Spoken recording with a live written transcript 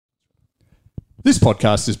This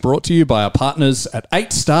podcast is brought to you by our partners at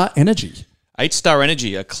 8 Star Energy. 8 Star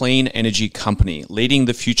Energy, a clean energy company leading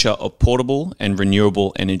the future of portable and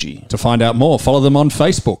renewable energy. To find out more, follow them on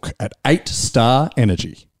Facebook at 8 Star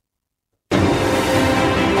Energy. I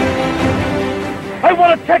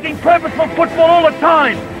want attacking, purposeful football all the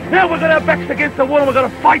time. Now we're going to have backs against the wall and we're going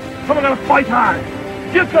to fight, and we're going to fight hard.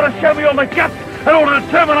 You've got to show me all the guts and all the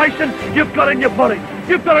determination you've got in your body.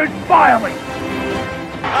 You've got to inspire me.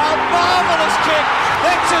 A marvellous kick.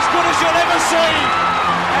 That's as good as you'll ever see.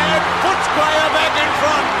 And puts player back in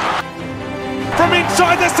front. From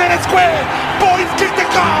inside the centre square. Boys kick the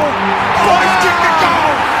goal. Boys kick the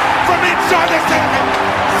goal. From inside the centre.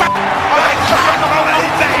 I can't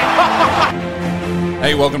believe that.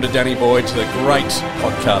 Hey, welcome to Danny Boyd, the great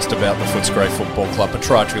podcast about the Footscray Football Club,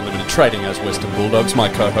 Proprietary Limited, trading as Western Bulldogs. My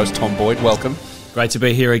co-host Tom Boyd, welcome. Great to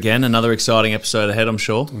be here again. Another exciting episode ahead, I'm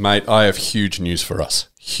sure. Mate, I have huge news for us.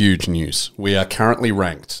 Huge news. We are currently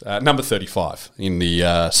ranked number 35 in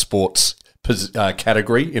the sports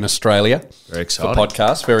category in Australia. Very exciting. For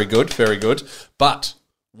podcast. Very good, very good. But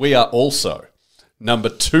we are also number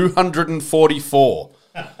 244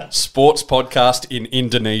 sports podcast in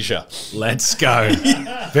Indonesia. Let's go.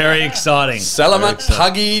 Very exciting. Salamat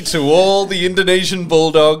pagi to all the Indonesian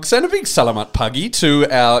Bulldogs, and a big salamat pagi to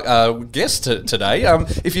our guest today.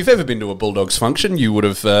 If you've ever been to a Bulldogs function, you would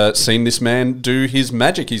have seen this man do his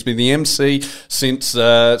magic. He's been the MC since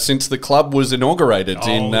the club was inaugurated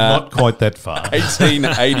in not quite that far.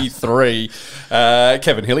 1883.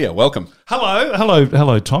 Kevin Hillier, welcome.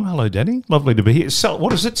 Hello, Tom. Hello, Danny. Lovely to be here.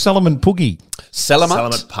 What is it? Salaman Puggy.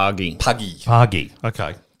 Salamat pagi. Pagi.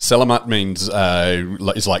 Okay. Salamat means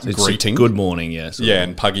is like It's greeting. Good morning, yes. Yeah,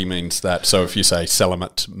 and pagi means that. So if you say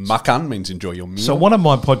salamat makan, means enjoy your meal. So one of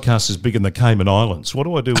my podcasts is big in the Cayman Islands. What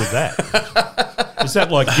do I do with that? Is that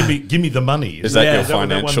like give me the money? Is that your what that one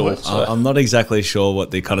financial? works? I'm not exactly sure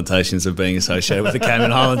what the connotations of being associated with the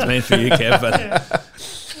Cayman Islands mean for you, Kev, but...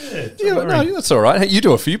 Yeah, no, that's all right. Hey, you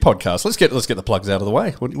do a few podcasts. Let's get the plugs out of the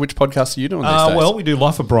way. Which podcast are you doing these days? Well, we do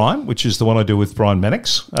Life of Brian, which is the one I do with Brian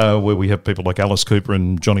Mannix, where we have people like Alice Cooper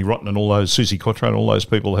and Johnny Rotten and all those, Susie Quattro and all those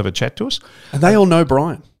people have a chat to us. And they all know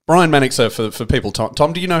Brian. Brian Mannix, for people.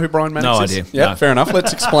 Tom, do you know who Brian Mannix No is? idea. Yeah, No. fair enough.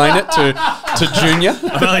 Let's explain it to Junior.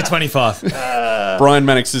 I'm only 25. Brian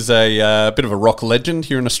Mannix is a bit of a rock legend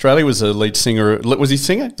here in Australia. Was a lead singer. Was he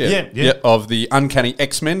singer? Yeah. Of the Uncanny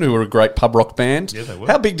X-Men, who were a great pub rock band. Yeah, they were.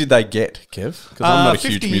 How big did they get, Kev? Because I'm not a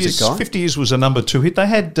huge 50 music years, guy. 50 Years was a number 2 hit. They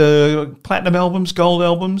had platinum albums, gold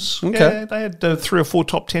albums. Okay. Yeah, they had 3 or 4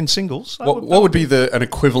 top 10 singles. What would be an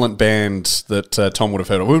equivalent band that Tom would have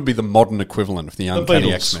heard of? What would be the modern equivalent of the Uncanny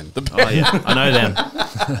Beatles. X-Men? Oh, yeah. I know them.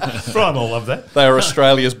 Brian will love that. They are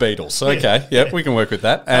Australia's Beatles. Okay, yeah, we can work with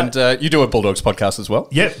that. And you do a Bulldogs podcast as well?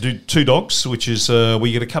 Yeah, do Two Dogs, which is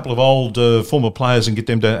we get a couple of old former players and get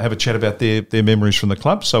them to have a chat about their memories from the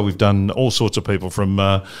club. So we've done all sorts of people from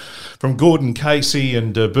Gordon Casey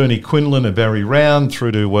and Bernie Quinlan and Barry Round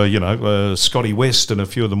through to Scotty West and a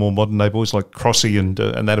few of the more modern day boys like Crossy and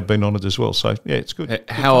that have been on it as well. So yeah, it's good.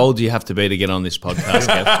 How old do you have to be to get on this podcast,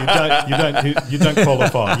 Kev? You don't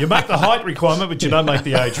qualify. You make the height requirement, but you don't make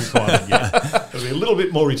the age requirement yet. It'll be a little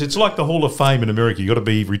bit more. It's like the Hall of Fame in America. You've got to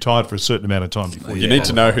be retired for a certain amount of time before You need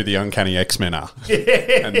to know who the Uncanny X-Men are,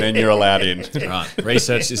 and then you're allowed in. Right.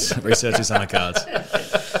 Research is on the cards.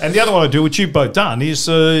 And the other one I do, which you've both done, is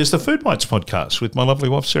the Food Bites podcast with my lovely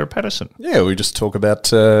wife Sarah Patterson. Yeah, we just talk about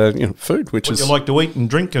food, which What you like to eat and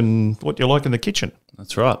drink, and what you like in the kitchen.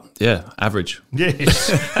 That's right. Yeah, average. Yes.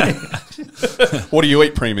 What do you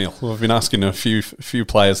eat pre-meal? Well, I've been asking a few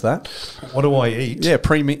players that. What do I eat? Yeah,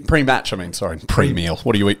 pre-match. Pre-meal.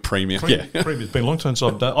 What do you eat pre-meal? Yeah. It's been a long time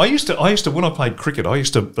since I've done. I used to when I played cricket. I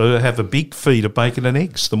used to have a big feed of bacon and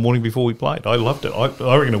eggs the morning before we played. I loved it. I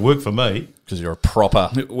reckon it worked for me. Because you're a proper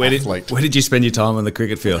Where did you spend your time on the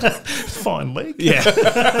cricket field? Fine leg. Yeah.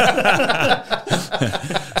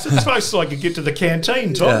 It's supposed I could get to the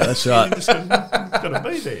canteen, Tom. Yeah, that's right. You just got to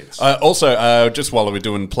be there. Also, just while we're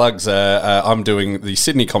doing plugs, I'm doing the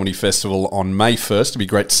Sydney Comedy Festival on May 1st. It'd be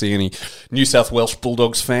great to see any New South Wales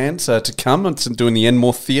Bulldogs fans to come. It's doing the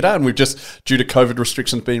Enmore Theatre, and we've just, due to COVID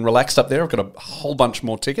restrictions being relaxed up there, I've got a whole bunch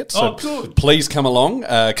more tickets. So good. Please come along,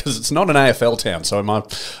 because it's not an AFL town, so I'm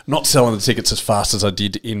not selling the tickets as fast as I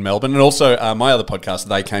did in Melbourne. And also, my other podcast,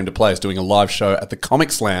 They Came to Play, is doing a live show at the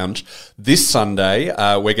Comics Lounge this Sunday.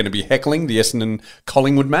 We're going to be heckling the Essendon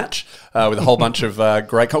Collingwood match with a whole bunch of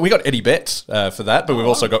great... We got Eddie Betts for that, but we've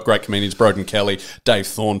also got great comedians, Broden Kelly, Dave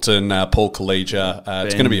Thornton, Paul Collegia.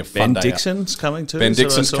 It's going to be a fun day. Ben Dixon's coming too. Ben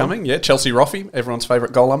Dixon's coming, yeah. Chelsea Roffey, everyone's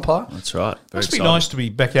favourite goal umpire. That's right. Very Must be exciting. nice to be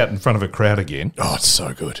back out in front of a crowd again. Oh, it's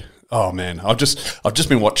so good. Oh man, I've just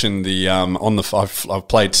been watching the I've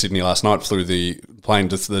played Sydney last night through the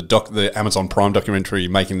Amazon Prime documentary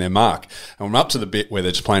Making Their Mark, and I'm up to the bit where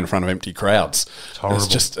they're just playing in front of empty crowds. It's horrible. It's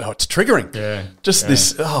just it's triggering. Yeah,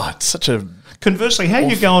 this. It's such a. Conversely, how are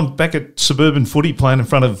you going back at suburban footy playing in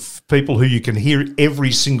front of people who you can hear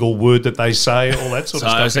every single word that they say, all that sort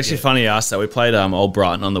of stuff? It's actually funny you asked that. We played Old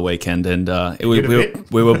Brighton on the weekend, and we were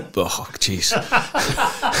we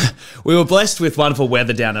were blessed with wonderful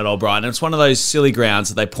weather down at Old Brighton. It's one of those silly grounds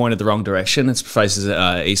that they pointed the wrong direction. It faces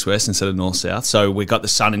east-west instead of north-south. So we got the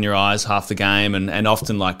sun in your eyes half the game, and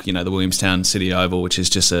often like the Williamstown City Oval, which is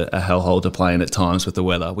just a hellhole to play in at times with the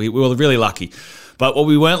weather. We were really lucky. But what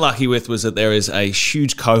we weren't lucky with was that there is a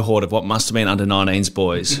huge cohort of what must have been under-19s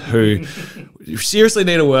boys who seriously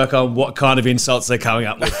need to work on what kind of insults they're coming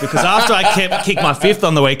up with. Because after I kicked my fifth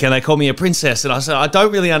on the weekend, they called me a princess. And I said, I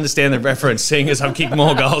don't really understand the reference, seeing as I've kicked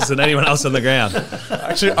more goals than anyone else on the ground.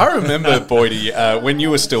 Actually, I remember, Boydie, when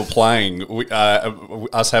you were still playing,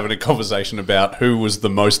 us having a conversation about who was the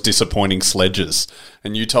most disappointing sledges.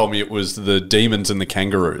 And you told me it was the Demons and the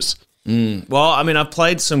Kangaroos. Well, I mean, I've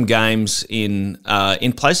played some games in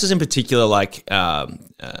places in particular like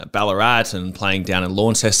Ballarat and playing down in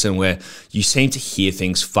Launceston where you seem to hear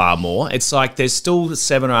things far more. It's like there's still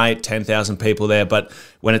 7 or 8, 10,000 people there, but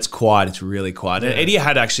when it's quiet, it's really quiet. And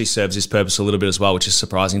Etihad actually serves this purpose a little bit as well, which is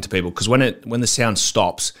surprising to people because when the sound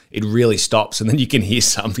stops, it really stops, and then you can hear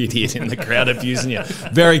some idiot in the crowd abusing you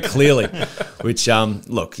very clearly. Which,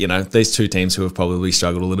 look, these two teams who have probably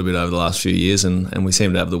struggled a little bit over the last few years, and we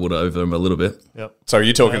seem to have the wood over them a little bit. Yep. So are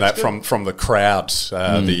you talking that from the crowd,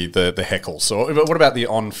 the heckles? Or what about the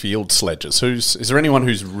on-field sledges? Is there anyone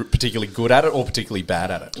who's particularly good at it or particularly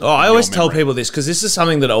bad at it? Oh, I always tell people this because this is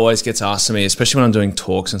something that always gets asked to me, especially when I'm doing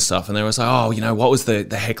talks and stuff. And they're always like, what was the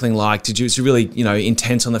heckling like? Was it really,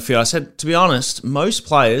 intense on the field? I said, to be honest, most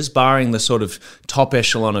players, barring the sort of top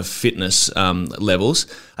echelon of fitness levels,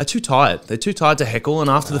 are too tired. They're too tired to heckle. And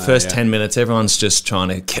after the first 10 minutes, everyone's just trying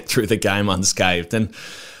to get through the game unscathed. And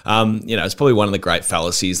it's probably one of the great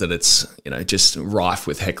fallacies that it's, just rife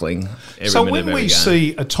with heckling every so minute of every when we game.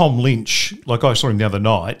 see a Tom Lynch, like I saw him the other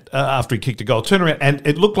night, after he kicked a goal, turn around, and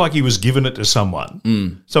it looked like he was giving it to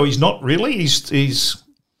someone. So he's not really, he's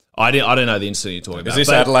I don't know the incident you're talking about. Is this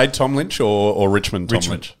Adelaide Tom Lynch or Richmond Tom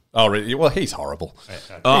Lynch? Oh, really? Well, he's horrible.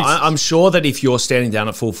 I'm sure that if you're standing down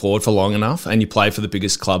at full forward for long enough and you play for the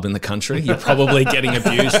biggest club in the country, you're probably getting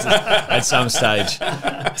abused at some stage.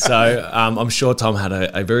 So I'm sure Tom had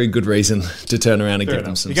a very good reason to turn around and give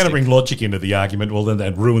them some You're going to bring logic into the argument, well, then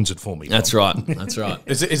that ruins it for me. That's right. That's right.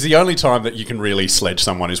 Is the only time that you can really sledge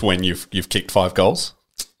someone is when you've kicked 5 goals?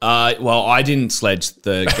 Well, I didn't sledge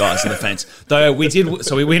the guys in the fence, though we did.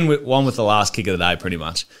 So we won with the last kick of the day, pretty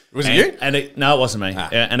much. Was it you? No, it wasn't me.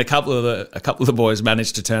 And a couple of the boys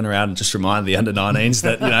managed to turn around and just remind the under-19s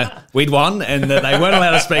that we'd won and that they weren't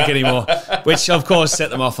allowed to speak anymore, which of course set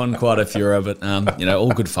them off on quite a furor. But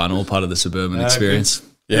all good fun, all part of the suburban experience. Good.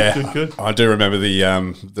 Yeah, good. I do remember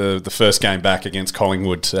the first game back against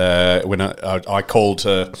Collingwood when I called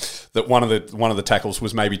that one of the tackles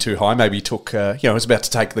was maybe too high. Maybe he took was about to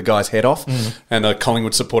take the guy's head off, and a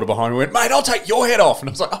Collingwood supporter behind me went, "Mate, I'll take your head off," and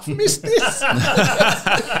I was like, "I've missed this."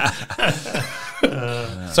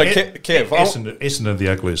 So Kev, Essendon are the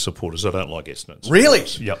ugliest supporters. I don't like Essendon. Really?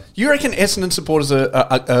 Yep. You reckon Essendon supporters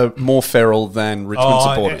are more feral than Richmond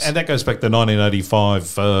supporters? And that goes back to the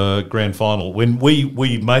 1985 grand final when we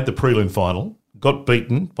made the prelim final, got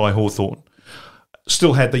beaten by Hawthorn.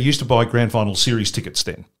 They used to buy grand final series tickets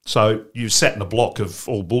then. So you sat in a block of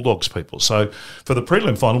all Bulldogs people. So for the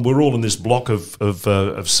prelim final, we're all in this block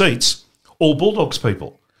of seats, all Bulldogs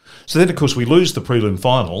people. So then, of course, we lose the prelim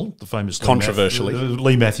final, the famous controversially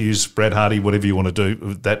Lee Matthews, Brad Hardy, whatever you want to do,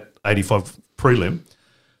 that 85 prelim.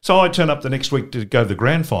 So I turn up the next week to go to the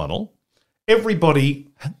grand final. Everybody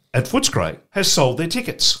at Footscray has sold their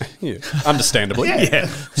tickets. Yeah, understandably. Yeah.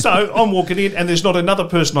 So I'm walking in, and there's not another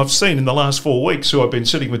person I've seen in the last 4 weeks who I've been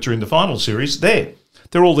sitting with during the final series there.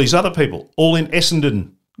 There are all these other people, all in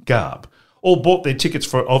Essendon garb, all bought their tickets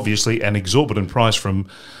for obviously an exorbitant price from,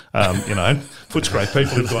 Footscray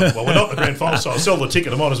people who've gone, well, we're not in the grand final, so I'll sell the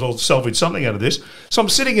ticket. I might as well salvage something out of this. So I'm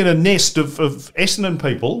sitting in a nest of Essendon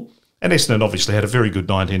people, and Essendon obviously had a very good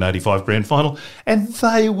 1985 grand final, and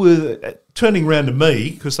they were turning around to me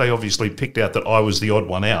because they obviously picked out that I was the odd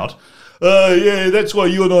one out. Oh, yeah, that's why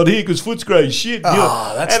you're not here because Footscray's shit.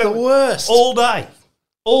 That's the worst. All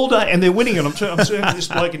day, and they're winning, and I'm turning to this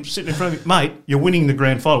bloke and sitting in front of me, mate, you're winning the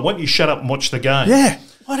grand final. Why don't you shut up and watch the game? Yeah.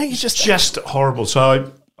 Why don't you just horrible.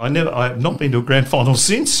 So I have not been to a grand final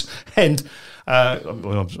since, and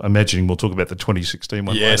Well, I'm imagining we'll talk about the 2016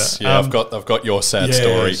 one Yes, later. yeah, I've got your sad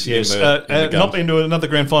story. Yes. In the gun. Not been to another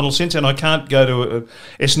grand final since, and I can't go to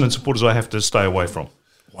Essendon supporters I have to stay away from.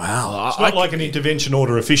 Wow. It's not like an intervention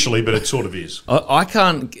order officially, but it sort of is. I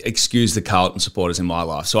can't excuse the Carlton supporters in my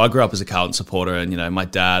life. So I grew up as a Carlton supporter, and my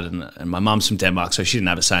dad and my mum's from Denmark, so she didn't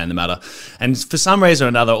have a say in the matter. And for some reason or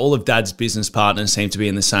another, all of Dad's business partners seem to be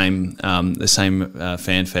in the same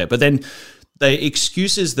fanfare. But then the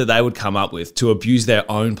excuses that they would come up with to abuse their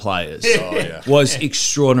own players was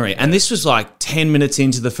extraordinary. And this was like 10 minutes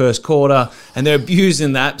into the first quarter, and they're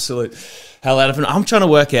abusing the absolute hell out of it. I'm trying to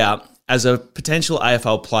work out, as a potential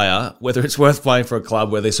AFL player, whether it's worth playing for a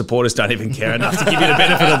club where their supporters don't even care enough to give you the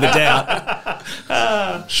benefit of the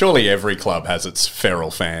doubt. Surely every club has its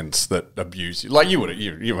feral fans that abuse you. Like you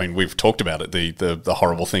mean, we've talked about it, the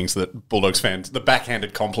horrible things that Bulldogs fans, the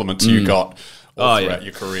backhanded compliments you got throughout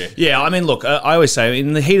your career. Yeah, I mean, look, I always say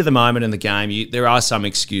in the heat of the moment in the game, there are some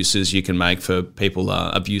excuses you can make for people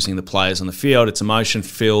abusing the players on the field. It's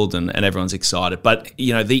emotion-filled and everyone's excited. But,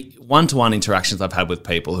 the one-to-one interactions I've had with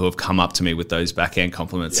people who have come up to me with those backhand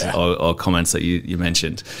compliments or comments that you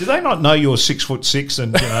mentioned. Do they not know you're 6'6"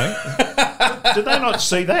 and, did they not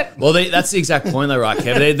see that? Well, that's the exact point, though, right,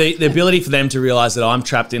 Kev? The ability for them to realise that I'm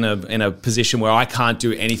trapped in a position where I can't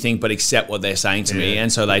do anything but accept what they're saying to me, and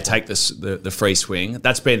so they take the free swing.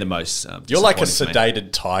 That's been the most. You're like a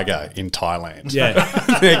sedated tiger in Thailand.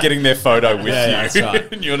 Yeah, they're getting their photo with you. That's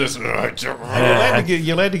right. And you're just.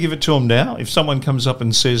 You're allowed to give it to them now. If someone comes up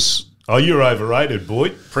and says, "Oh, you're overrated, boy."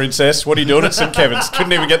 Princess, what are you doing at St Kevin's?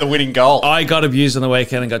 Couldn't even get the winning goal. I got abused on the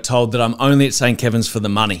weekend and got told that I'm only at St Kevin's for the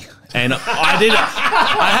money. And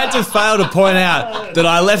I had to fail to point out that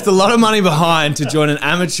I left a lot of money behind to join an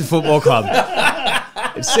amateur football club.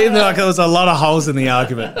 It seemed like there was a lot of holes in the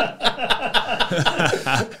argument.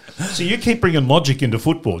 So you keep bringing logic into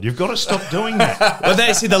football. You've got to stop doing that. But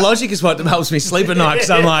the logic is what helps me sleep at night, because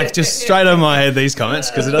I'm like, just straight over my head, these comments,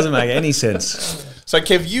 because it doesn't make any sense. So,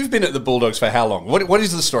 Kev, you've been at the Bulldogs for how long? What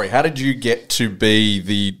is the story? How did you get to be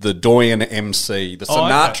the doyen MC, the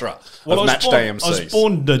Sinatra of matchday MCs? I was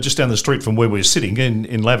born just down the street from where we were sitting in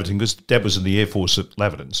Laverton, because Dad was in the Air Force at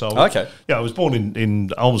Laverton. So, I was born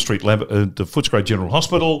in Ulm Street, the Footscray General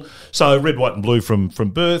Hospital. So, red, white and blue from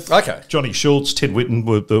birth. Okay. Johnny Schultz, Ted Whitten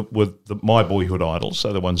were my boyhood idols,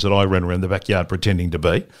 so the ones that I ran around the backyard pretending to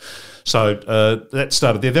be. So that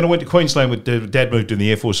started there. Then I went to Queensland with Dad moved in the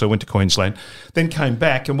Air Force, so I went to Queensland. Then came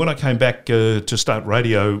back, and when I came back to start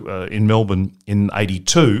radio in Melbourne in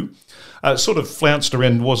 82, sort of flounced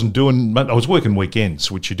around, wasn't doing much. I was working weekends,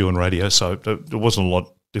 which you do in radio, so there wasn't a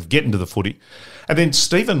lot of getting to the footy. And then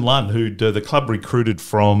Stephen Lunn, who the club recruited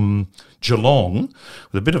from Geelong,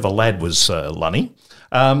 a bit of a lad was Lunny.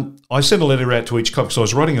 I sent a letter out to each club because I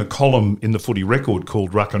was writing a column in the Footy Record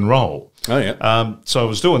called Ruck and Roll. Oh, yeah. So I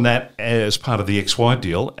was doing that as part of the XY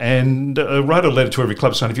deal, and wrote a letter to every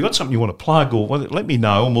club saying, if you've got something you want to plug, or let me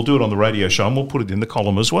know, and we'll do it on the radio show, and we'll put it in the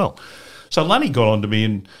column as well. So Lunny got on to me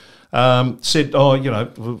and said,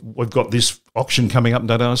 we've got this auction coming up.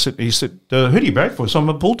 And he said, who do you barrack for? So I'm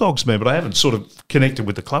a Bulldogs man, but I haven't sort of connected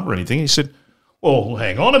with the club or anything. He said, well,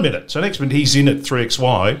 hang on a minute. So next minute he's in at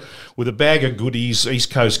 3XY with a bag of goodies, East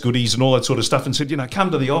Coast goodies and all that sort of stuff, and said, come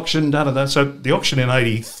to the auction, da-da-da. So the auction in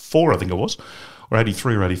 84, I think it was, or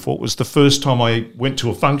 83 or 84, was the first time I went to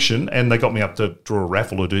a function, and they got me up to draw a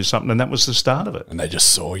raffle or do something, and that was the start of it. And they just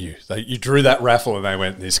saw you. You drew that raffle and they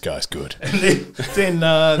went, this guy's good. And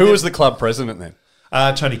then Who was the club president then?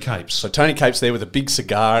 Tony Capes. So Tony Capes there with a big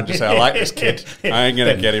cigar and just say, I like this kid. I ain't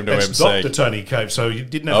going to get him to MC. Dr. Tony Capes, so you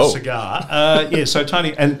didn't have a cigar. So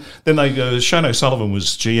Tony, and then Shane O'Sullivan was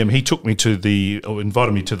GM. He took me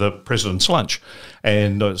invited me to the President's Lunch,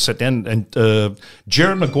 and sat down, and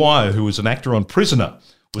Gerard Maguire, who was an actor on Prisoner,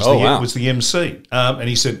 was the MC. And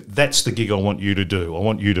he said, that's the gig I want you to do. I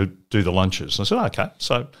want you to do the lunches. And I said, okay.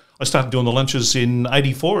 So I started doing the lunches in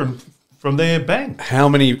 84, and from there, bang. How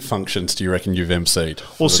many functions do you reckon you've MC'd?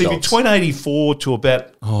 Well, see, between 84 to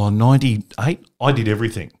about 98, I did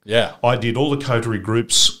everything. Yeah. I did all the coterie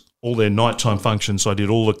groups, all their nighttime functions. I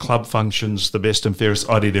did all the club functions, the best and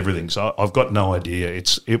fairest. I did everything. So I've got no idea.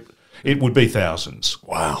 It would be thousands.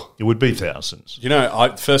 Wow. It would be thousands.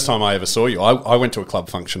 First time I ever saw you, I went to a club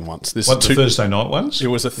function once. The Thursday night ones? It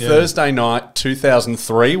was a Thursday night,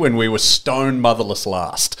 2003, when we were stone motherless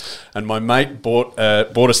last. And my mate bought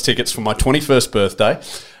us tickets for my 21st birthday.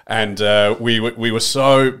 And we were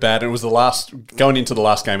so bad. And it was going into the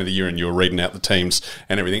last game of the year, and you were reading out the teams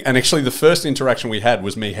and everything. And actually, the first interaction we had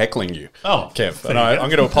was me heckling you, Kev. And I'm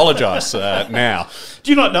going to apologise now.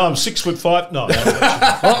 Do you not know I'm 6'5"? No.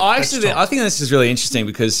 Well, I think this is really interesting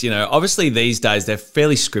because, obviously these days they're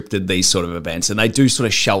fairly scripted, these sort of events, and they do sort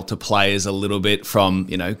of shelter players a little bit from,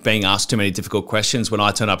 being asked too many difficult questions. When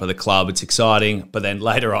I turn up at the club, it's exciting, but then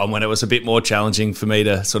later on when it was a bit more challenging for me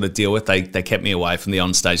to sort of deal with, they kept me away from the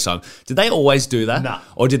on-stage time. Did they always do that? No.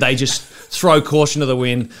 Or did they just throw caution to the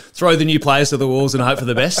wind, throw the new players to the wolves and hope for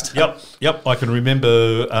the best? Yep. I can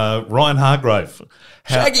remember Ryan Hargrave.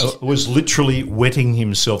 Was literally wetting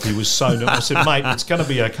himself. He was so nervous. I said, mate, it's going to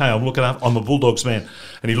be okay. I'm looking up. I'm a Bulldogs man.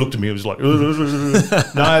 And he looked at me. He was like,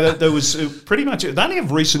 no, there was pretty much, they only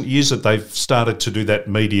have recent years that they've started to do that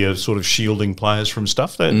media sort of shielding players from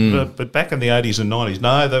stuff. But back in the 80s and 90s,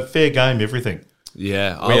 no, they're fair game, everything.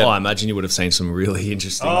 Yeah. I imagine you would have seen some really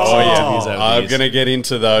interesting Oh, yeah. interviews over the I'm years. going to get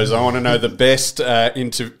into those. I want to know the best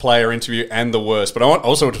player interview and the worst. But I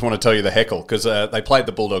also just want to tell you the heckle because they played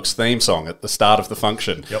the Bulldogs theme song at the start of the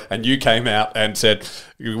function. Yep. And you came out and said,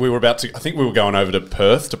 we were about to, I think we were going over to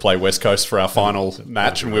Perth to play West Coast for our final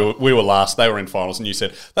match. And we were last. They were in finals. And you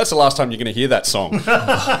said, that's the last time you're going to hear that song.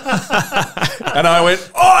 And I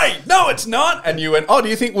went, oi, no, it's not. And you went, oh, do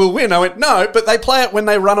you think we'll win? I went, no, but they play it when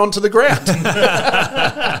they run onto the ground.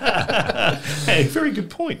 Hey, very good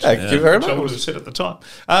point. Thank you very much. I would have said at the time.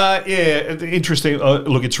 Interesting.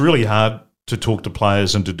 Look, it's really hard to talk to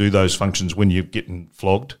players and to do those functions when you're getting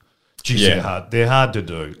flogged. Geez, they're hard. They're hard to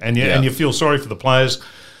do. And you feel sorry for the players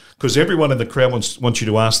because everyone in the crowd wants you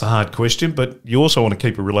to ask the hard question, but you also want to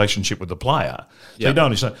keep a relationship with the player. So you don't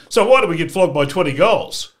only say, so why did we get flogged by 20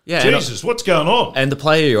 goals? Yeah, Jesus, what's going on? And the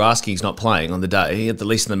player you're asking is not playing on the day, at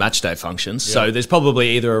least in the match day functions. Yeah. So there's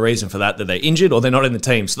probably either a reason for that they're injured or they're not in the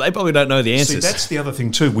team. So they probably don't know the answers. See, that's the other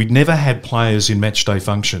thing too. We never had players in match day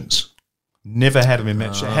functions. Never had them in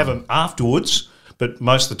match. Have them afterwards, but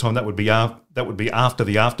most of the time that would be after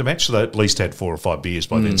the aftermatch. So they at least had 4 or 5 beers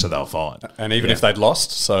by then, so they were fine. And even if they'd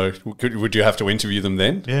lost, so would you have to interview them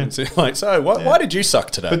then? Yeah. And say, why did you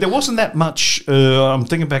suck today? But there wasn't that much. I'm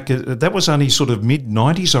thinking back. That was only sort of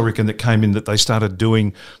mid-90s, I reckon, that came in that they started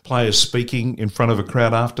doing players speaking in front of a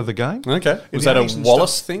crowd after the game. Okay. Was that a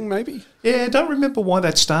Wallace thing, maybe? Yeah, I don't remember why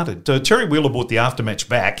that started. Terry Wheeler bought the aftermatch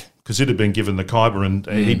back because it had been given the Khyber, and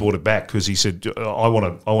he bought it back because he said, I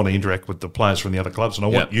want to interact with the players from the other clubs, and I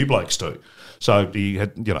want you blokes to. So he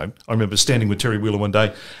had, I remember standing with Terry Wheeler one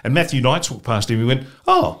day, and Matthew Knights walked past him. He went,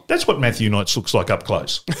 "Oh, that's what Matthew Knights looks like up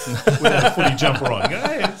close without a footy jumper on."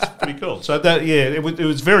 Hey, it's pretty cool. So that, it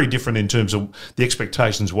was very different in terms of the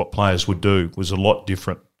expectations of what players would do. Was a lot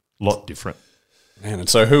different. Man, and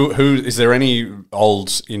so who is there any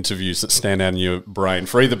old interviews that stand out in your brain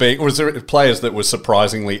for either being, or is there players that were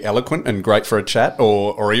surprisingly eloquent and great for a chat,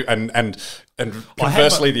 or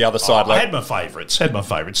conversely the other side? I had my favourites. Steve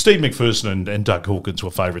McPherson and Doug Hawkins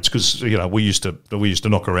were favourites because we used to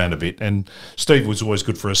knock around a bit, and Steve was always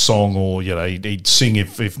good for a song, or he'd sing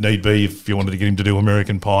if need be, if you wanted to get him to do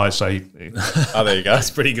American Pie. Say, oh, there you go.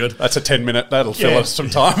 That's pretty good. That's a 10-minute. That'll fill us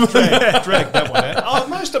some time. Drag that one out. Oh,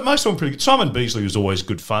 most of them were pretty good. Simon Beasley was always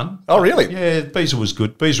good fun. Oh, really? Yeah, Beasley was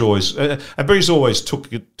good. Beasley always took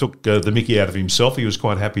the mickey out of himself. He was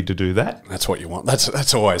quite happy to do that. That's what you want.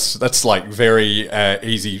 That's like very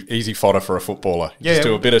easy fodder for a footballer. You just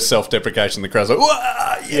do a bit of self-deprecation. The crowd's like,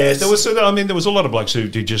 yes. Yeah, there was a lot of blokes who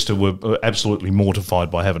were absolutely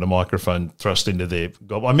mortified by having a microphone thrust into their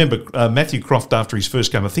gob. I remember Matthew Croft after his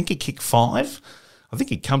first game. I think he kicked 5. I think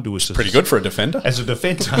he'd come to us pretty good for a defender. As a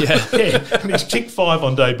defender, and he's kicked 5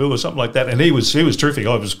 on debut or something like that. And he was terrific.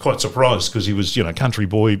 I was quite surprised because he was country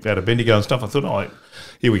boy out of Bendigo and stuff. I thought,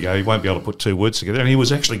 here we go. He won't be able to put 2 words together. And he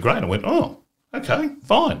was actually great. I went, oh, okay,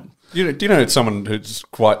 fine. Do you know someone who's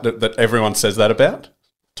quite that everyone says that about?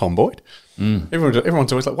 Tom Boyd.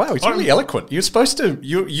 Everyone's always like, wow, he's really eloquent. You are supposed to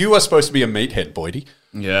be a meathead, Boydie.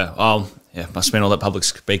 Yeah. Must spend all that public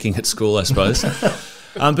speaking at school, I suppose.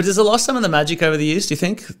 But does it lost some of the magic over the years, do you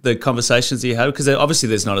think, the conversations that you had? Because obviously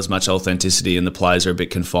there's not as much authenticity and the players are a bit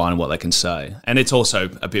confined in what they can say. And it's also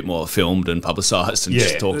a bit more filmed and publicised and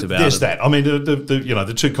just talked about. There's that. I mean,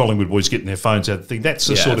 the 2 Collingwood boys getting their phones out, that's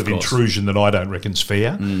the sort of intrusion that I don't reckon's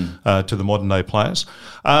fair to the modern-day players.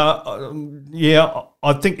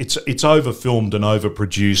 I think it's over-filmed and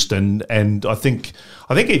over-produced, and I think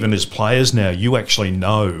even as players now, you're actually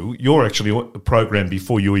programmed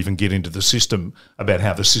before you even get into the system about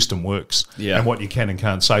how the system works and what you can and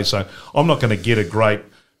can't say. So I'm not going to get a great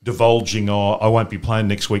divulging, I won't be playing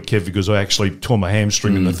next week, Kev, because I actually tore my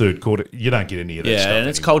hamstring in the third quarter. You don't get any of that stuff. Yeah, and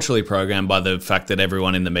it's culturally programmed by the fact that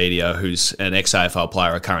everyone in the media who's an ex-AFL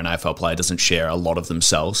player or a current AFL player doesn't share a lot of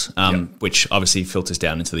themselves, which obviously filters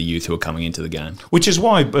down into the youth who are coming into the game. Which is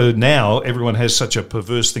why now everyone has such a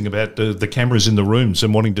perverse thing about the cameras in the rooms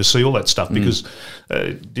and wanting to see all that stuff, because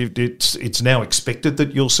it's now expected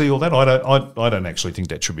that you'll see all that. I don't actually think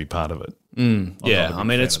that should be part of it. Yeah, I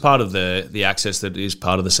mean, it's part of the access that is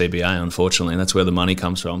part of the CBA, unfortunately, and that's where the money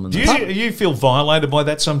comes from. And Do you feel violated by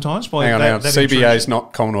that sometimes? Hang on. CBA is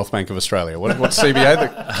not Commonwealth Bank of Australia. What's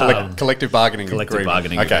CBA? The collective bargaining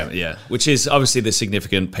agreement. Agreement, yeah. Which is obviously the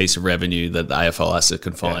significant piece of revenue that the AFL has to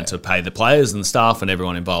confine to pay the players and the staff and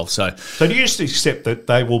everyone involved. So do you just accept that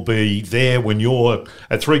they will be there when you're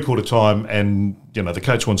at three-quarter time and the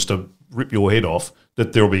coach wants to rip your head off,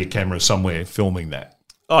 that there will be a camera somewhere filming that?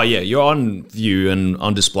 Oh, yeah, you're on view and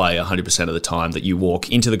on display 100% of the time that you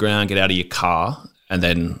walk into the ground, get out of your car, and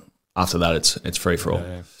then after that it's free for all.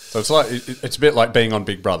 Yeah. So it's a bit like being on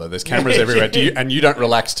Big Brother. There's cameras everywhere. And you don't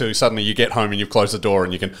relax too. Suddenly you get home and you've closed the door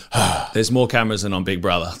and you can... There's more cameras than on Big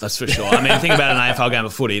Brother, that's for sure. I mean, think about an AFL game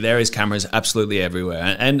of footy. There is cameras absolutely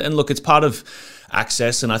everywhere. And look, it's part of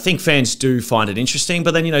access, and I think fans do find it interesting.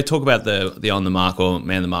 But then, talk about the on the mark or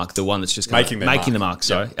man the mark, the one that's just making the mark.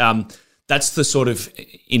 Sorry. Yep. That's the sort of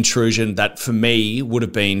intrusion that for me would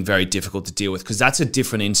have been very difficult to deal with, because that's a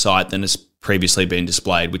different insight than has previously been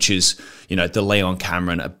displayed, which is, the Leon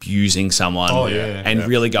Cameron abusing someone and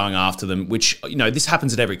really going after them, which, this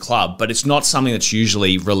happens at every club, but it's not something that's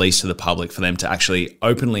usually released to the public for them to actually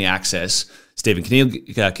openly access Stephen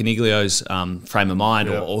Coniglio's frame of mind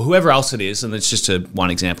or whoever else it is. And it's just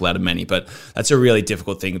one example out of many, but that's a really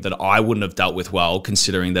difficult thing that I wouldn't have dealt with well,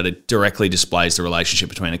 considering that it directly displays the relationship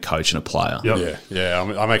between a coach and a player. Yep. Yeah.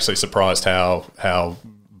 I'm actually surprised how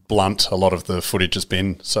blunt a lot of the footage has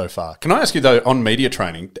been so far. Can I ask you though, on media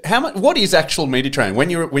training, what is actual media training? When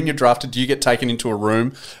you're drafted, do you get taken into a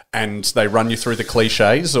room and they run you through the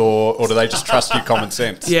cliches, or do they just trust your common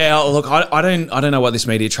sense? Yeah, look, I don't know what this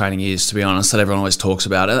media training is, to be honest, that everyone always talks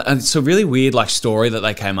about. And it's a really weird story that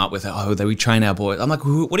they came up with. We train our boys. I'm like,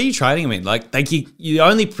 what are you training them in? The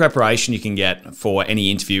only preparation you can get for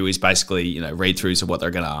any interview is basically, read-throughs of what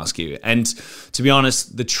they're going to ask you. And to be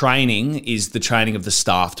honest, the training is the training of the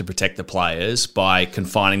staff to protect the players by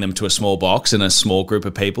confining them to a small box and a small group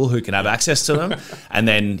of people who can have access to them. And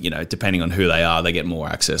then, depending on who they are, they get more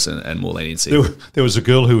access and more leniency. There was a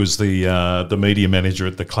girl who was the media manager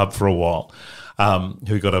at the club for a while,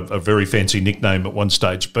 who got a very fancy nickname at one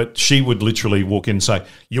stage, but she would literally walk in and say,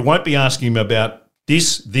 "You won't be asking him about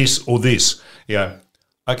this, or this." Yeah.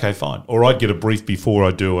 Okay, fine. Or I'd get a brief before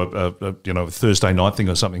I do a Thursday night thing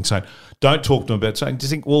or something saying, don't talk to them about saying, do you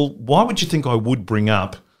think, well, why would you think I would bring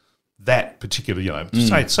up that particular,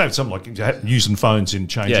 say something like using phones in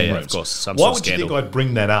changing rooms. Of course. Why would you think I'd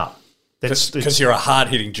bring that up? Because you're a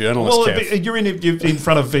hard-hitting journalist, Kev. You're in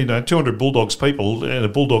front of 200 Bulldogs people at a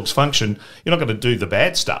Bulldogs function. You're not going to do the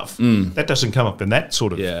bad stuff. That doesn't come up in that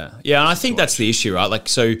sort of and I think that's the issue, right?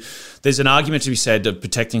 So there's an argument to be said of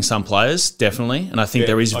protecting some players, definitely, and I think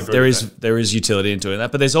there is utility in doing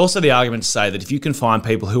that. But there's also the argument to say that if you can find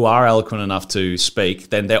people who are eloquent enough to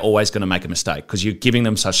speak, then they're always going to make a mistake because you're giving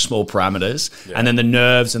them such small parameters, and then the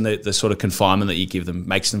nerves and the sort of confinement that you give them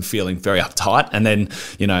makes them feeling very uptight, and then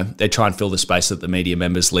they try and fill the space that the media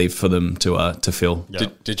members leave for them to fill.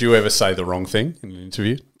 Did you ever say the wrong thing in an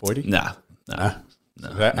interview, Boydie? No.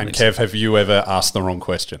 And Kev, have you ever asked the wrong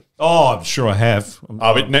question? Oh, I'm sure I have.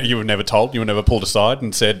 But you were never told? You were never pulled aside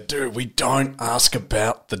and said, dude, we don't ask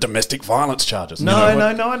about the domestic violence charges? No,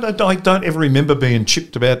 I don't ever remember being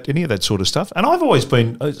chipped about any of that sort of stuff. And I've always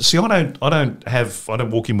been, I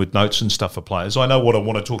don't walk in with notes and stuff for players. I know what I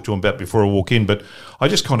want to talk to them about before I walk in, but I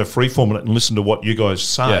just kind of freeform it and listen to what you guys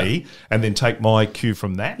say and then take my cue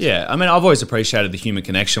from that. Yeah, I mean, I've always appreciated the human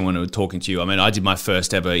connection when I was talking to you. I mean, I did my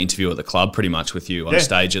first ever interview at the club pretty much with you on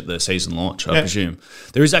stage at the season launch, I presume.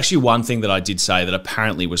 There is actually one thing that I did say that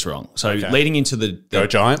apparently was wrong. So leading into the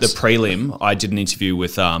prelim, I did an interview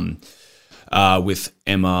with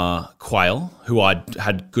Emma Quayle, who I'd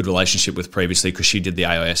had good relationship with previously because she did the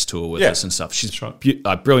AIS tour with us and stuff. She's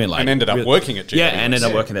a brilliant lady. And ended up working at GWS. Yeah, and ended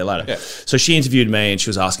up working there later. Yeah. So she interviewed me and she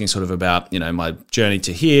was asking sort of about, my journey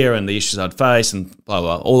to here and the issues I'd face and blah,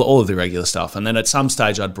 blah, all of the regular stuff. And then at some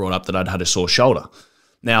stage I'd brought up that I'd had a sore shoulder.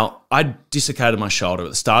 Now, I'd dislocated my shoulder at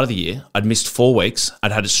the start of the year. I'd missed 4 weeks.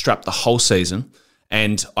 I'd had it strapped the whole season.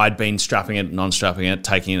 And I'd been strapping it, non-strapping it,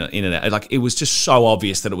 taking it in and out. It was just so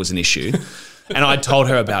obvious that it was an issue. And I told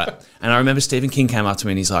her about it. And I remember Stephen King came up to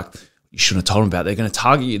me and he's like, you shouldn't have told him about it. They're going to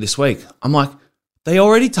target you this week. I'm like, They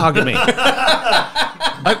already target me.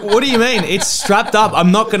 Like, what do you mean? It's strapped up.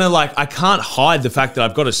 I'm not going to I can't hide the fact that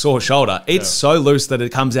I've got a sore shoulder. It's so loose that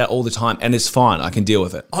it comes out all the time and it's fine. I can deal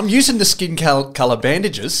with it. I'm using the skin colour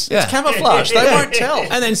bandages. Yeah. It's camouflage. They won't tell.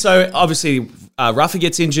 And then so obviously Ruffy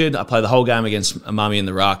gets injured. I play the whole game against Mummy in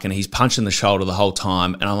the ruck and he's punching the shoulder the whole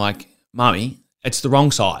time. And I'm like, Mummy, it's the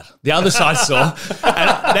wrong side. The other side's sore.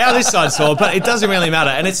 And now this side's sore, but it doesn't really matter.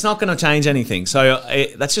 And it's not going to change anything. So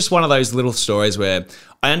that's just one of those little stories where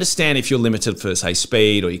I understand if you're limited for, say,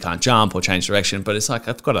 speed or you can't jump or change direction, but it's like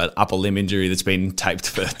I've got an upper limb injury that's been taped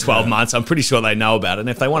for 12 months. I'm pretty sure they know about it. And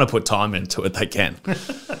if they want to put time into it, they can.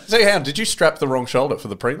 So, how did you strap the wrong shoulder for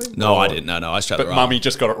the prelim? No, I didn't. No, I strapped But it right. Mummy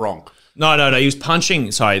just got it wrong. No. He was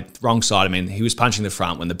punching. Sorry, wrong side. I mean, he was punching the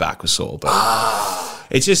front when the back was sore. But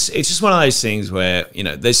it's just one of those things where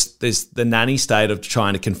there's the nanny state of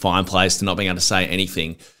trying to confine players to not being able to say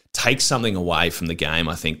anything takes something away from the game.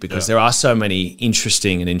 I think because there are so many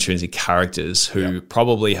interesting and intrinsic characters who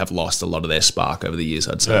probably have lost a lot of their spark over the years.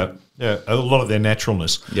 I'd say. Yeah, a lot of their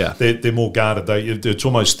naturalness. Yeah. They're more guarded. It's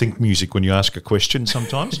almost think music when you ask a question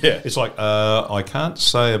sometimes. It's like, I can't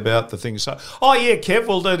say about the things. Oh, yeah, Kev,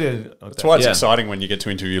 we'll do that. That's why it's exciting when you get to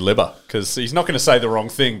interview Libba, because he's not going to say the wrong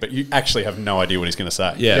thing, but you actually have no idea what he's going to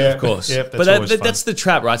say. Yeah, of course. Yeah, that's but always fun. that's the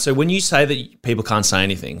trap, right? So when you say that people can't say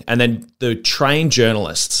anything, and then the trained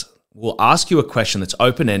journalists will ask you a question that's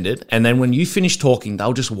open-ended, and then when you finish talking,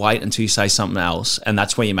 they'll just wait until you say something else, and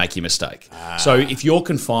that's where you make your mistake. So if you're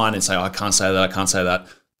confined and say, I can't say that,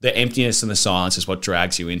 the emptiness and the silence is what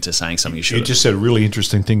drags you into saying something you You shouldn't. just said a really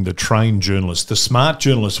interesting thing, the trained journalists. The smart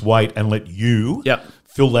journalists wait and let you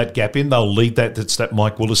fill that gap in. They'll leave that. It's that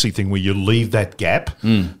Mike Willesee thing where you leave that gap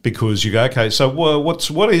because you go, okay, so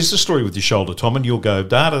what is the story with your shoulder, Tom? And you'll go,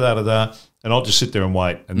 da-da-da-da-da, and I'll just sit there and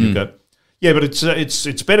wait. And you go, yeah, but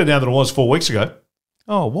it's better now than it was 4 weeks ago.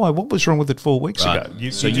 Oh, why? What was wrong with it 4 weeks ago?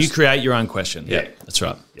 You create your own question. Yeah, that's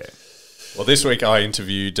right. Yeah. Well, this week I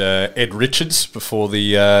interviewed Ed Richards before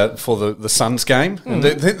the Suns game. And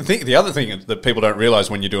the other thing that people don't realise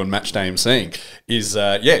when you're doing match day emceeing is,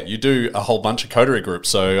 you do a whole bunch of coterie groups.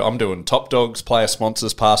 So I'm doing top dogs, player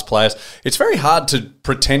sponsors, past players. It's very hard to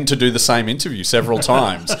pretend to do the same interview several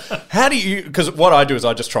times. How do you? Because what I do is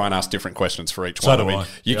I just try and ask different questions for each one. So do I.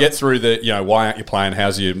 You get through why aren't you playing?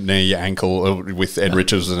 How's your knee, your ankle? With Ed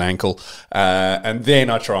Richards with an ankle, and then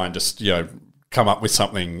I try and just come up with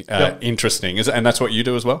something interesting. And that's what you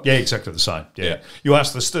do as well? Yeah, exactly the same. Yeah. You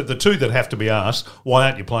ask the two that have to be asked, why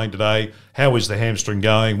aren't you playing today? How is the hamstring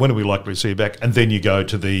going? When are we likely to see you back? And then you go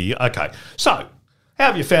to the, okay, so how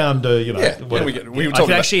have you found, we were I talking can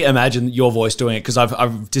about actually imagine your voice doing it because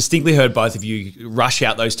I've distinctly heard both of you rush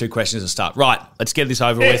out those two questions and start, right, let's get this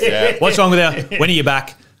over with. What's wrong with you? When are you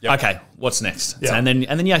back? Yep. Okay, what's next? Yep. And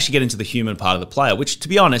then you actually get into the human part of the player, which, to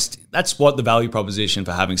be honest, that's what the value proposition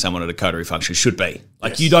for having someone at a coterie function should be.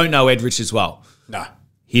 Like, you don't know Ed Richards well. No.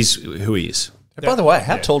 He's who he is. By the way,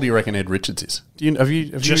 how tall do you reckon Ed Richards is? Have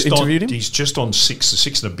you interviewed him? He's just on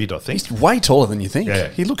six and a bit, I think. He's way taller than you think. Yeah.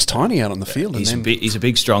 He looks tiny out on the field. He's a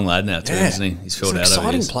big, strong lad now too, isn't he? He's filled out over He's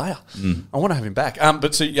an exciting player. I want to have him back.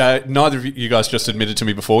 But so neither of you guys just admitted to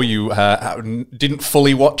me before you didn't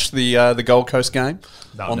fully watch the Gold Coast game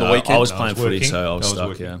on the weekend. I was playing footy, so I was stuck.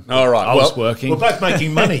 working. Yeah. All right. I was working. We're both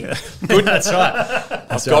making money. Good. That's right.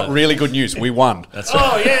 I've got really good news. We won. That's right.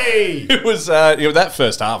 Oh, yay! It was that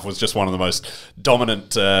first half was just one of the most dominant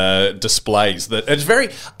displays. That it's very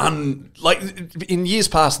like in years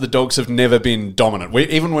past, the Dogs have never been dominant.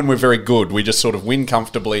 Even when we're very good, we just sort of win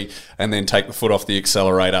comfortably and then take the foot off the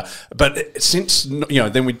accelerator. But since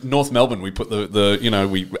then North Melbourne, we put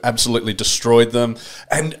we absolutely destroyed them.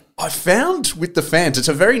 And I found with the fans, it's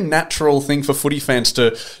a very natural thing for footy fans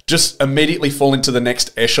to just immediately fall into the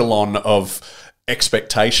next echelon of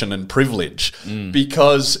expectation and privilege,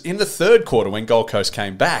 because in the third quarter when Gold Coast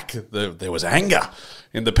came back, there was anger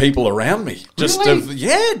in the people around me.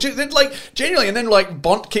 Genuinely. And then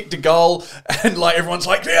Bont kicked a goal and everyone's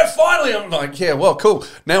like, yeah, finally. I'm like, yeah, well, cool.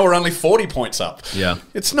 Now we're only 40 points up. Yeah.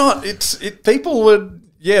 It's not, people were,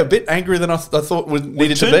 a bit angrier than I thought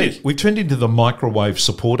needed to be. We've turned into the microwave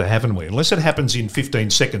supporter, haven't we? Unless it happens in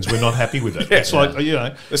 15 seconds, we're not happy with it. It's like,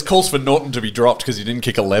 There's calls for Norton to be dropped because he didn't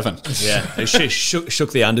kick 11. Yeah, they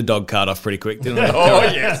shook the underdog card off pretty quick, didn't they? Oh,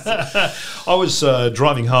 yes. I was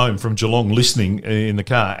driving home from Geelong listening in the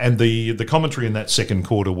car, and the commentary in that second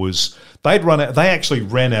quarter was they actually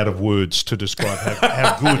ran out of words to describe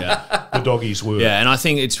how good the Doggies were. Yeah, and I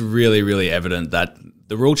think it's really, really evident that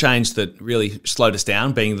the rule change that really slowed us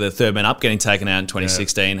down, being the third man up, getting taken out in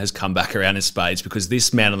 2016, has come back around in spades because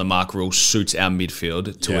this man on the mark rule suits our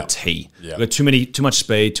midfield to a T. Yeah. We've got too much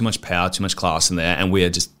speed, too much power, too much class in there, and we are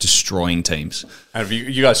just destroying teams. And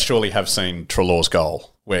you guys surely have seen Treloar's goal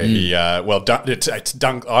where he, it's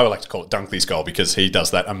Dunk. I would like to call it Dunkley's goal because he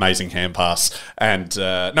does that amazing hand pass. And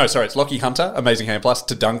it's Lockie Hunter, amazing hand pass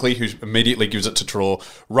to Dunkley, who immediately gives it to Treloar,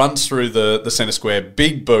 runs through the centre square,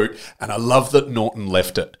 big boot, and I love that Norton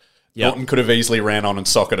left it. Yep. Norton could have easily ran on and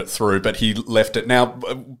socketed it through, but he left it. Now,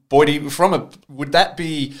 Boydie, would that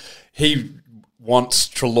be he wants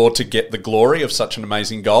Treloar to get the glory of such an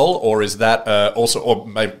amazing goal, or is that or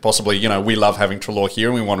maybe possibly, we love having Treloar here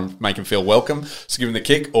and we want to make him feel welcome, so give him the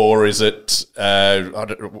kick, or is it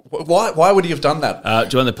why would he have done that?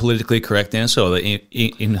 Do you want the politically correct answer or the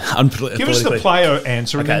unpolitically? Give us the player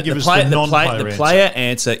answer and then give us the non-player answer. The player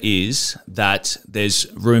answer is that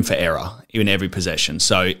there's room for error in every possession.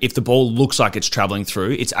 So if the ball looks like it's travelling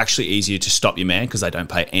through, it's actually easier to stop your man because they don't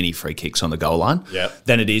pay any free kicks on the goal line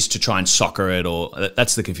than it is to try and soccer it, or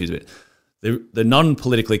that's the confusing bit. The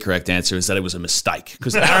non-politically correct answer is that it was a mistake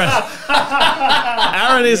because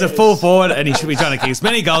Aaron is a full forward and he should be trying to kick as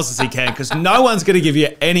many goals as he can because no one's going to give you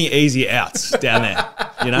any easy outs down there.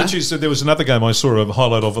 Which is, there was another game I saw a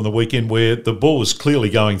highlight of on the weekend where the ball was clearly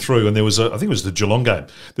going through, and there was I think it was the Geelong game.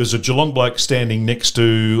 There was a Geelong bloke standing next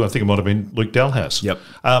to, I think it might have been Luke Dalhouse. Yep.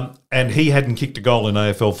 And he hadn't kicked a goal in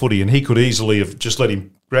AFL footy, and he could easily have just let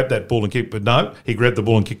him grab that ball and kick, but no, he grabbed the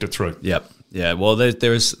ball and kicked it through. Yep. Yeah, well,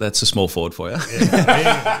 that's a small forward for you.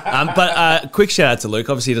 But quick shout out to Luke.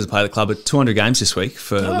 Obviously, he doesn't play the club, but 200 games this week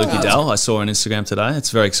for Lukey Dell. I saw on Instagram today.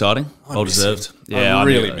 It's very exciting. Well deserved. Yeah, I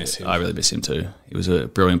really miss him. I really miss him too. He was a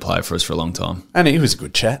brilliant player for us for a long time. And he was a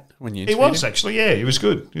good chat when you interviewed him. He was, actually, yeah. He was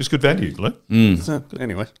good. He was good value, Luke. So,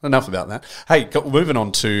 anyway, enough about that. Hey, moving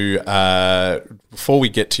on to, before we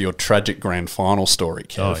get to your tragic grand final story,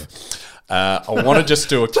 Kev. I want to just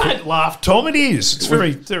do a quick... Don't laugh, Tom. It is. It's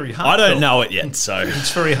very, very heartfelt. I don't know it yet, so...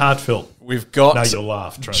 It's very heartfelt. We've got you'll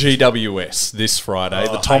laugh, GWS this Friday,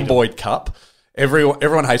 the Tom Boyd Cup.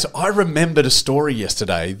 Everyone hates it. I remembered a story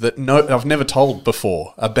yesterday that I've never told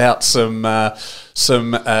before about some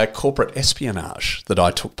corporate espionage that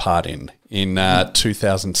I took part in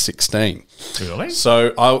 2016. Really?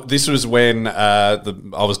 So this was when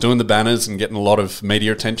I was doing the banners and getting a lot of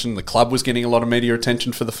media attention. The club was getting a lot of media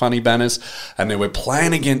attention for the funny banners, and they were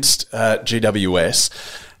playing against GWS.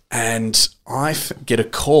 And I get a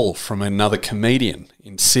call from another comedian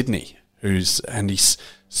in Sydney he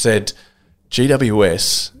said,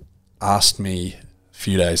 GWS asked me a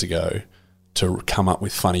few days ago to come up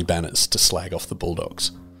with funny banners to slag off the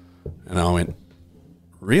Bulldogs. And I went,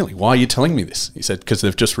 really? Why are you telling me this? He said, because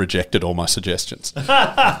they've just rejected all my suggestions. And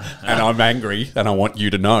I'm angry and I want you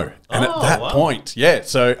to know. And at that point,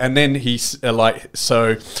 and then he's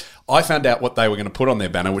so I found out what they were going to put on their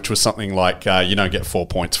banner, which was something like, you don't get 4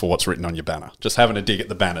 points for what's written on your banner. Just having a dig at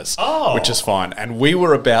the banners, which is fine. And we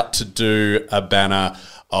were about to do a banner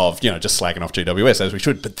of, just slagging off GWS, as we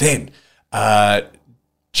should. But then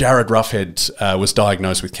Jared Roughhead was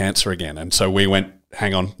diagnosed with cancer again. And so we went,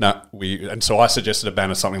 hang on, and so I suggested a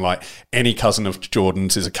banner, something like, any cousin of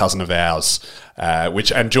Jordan's is a cousin of ours,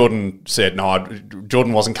 and Jordan said, no,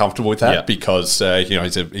 Jordan wasn't comfortable with that because,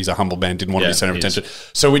 he's a humble man, didn't want to be center of attention.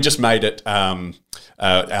 So we just made it, our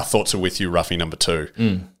thoughts are with you, Ruffy number 2.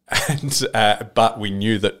 And, but we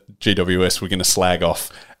knew that GWS were going to slag off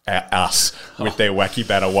us with their wacky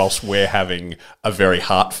banner whilst we're having a very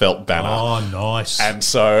heartfelt banner. Oh, nice. And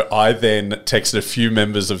so I then texted a few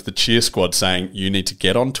members of the cheer squad saying, you need to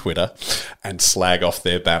get on Twitter and slag off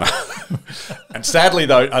their banner. And sadly,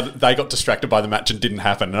 though, they got distracted by the match and didn't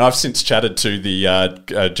happen. And I've since chatted to the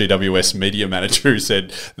GWS media manager who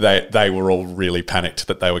said they were all really panicked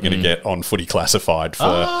that they were going to get on Footy Classified for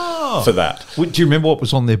that. Do you remember what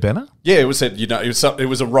was on their banner? Yeah, it was said, it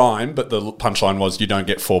was a rhyme, but the punchline was, you don't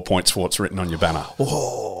get 4 points for what's written on your banner.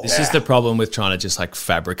 This is the problem with trying to just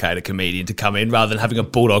fabricate a comedian to come in rather than having a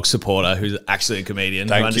Bulldog supporter who's actually a comedian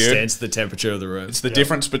who understands the temperature of the room. It's the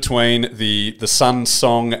difference between the Suns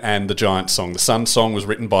song and the Giants song. The Suns song was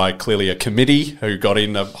written by clearly a committee who got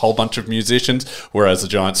in a whole bunch of musicians, whereas the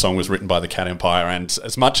Giants song was written by the Cat Empire. And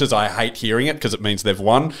as much as I hate hearing it because it means they've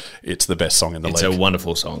won, it's the best song in the league. It's a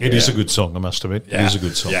wonderful song. It is a good song, I must admit. Yeah. It is a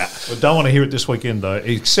good song. Yeah. But don't want to hear it this weekend, though,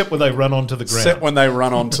 except when they run onto the ground. Except when they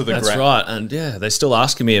run onto the That's ground. right, and they're still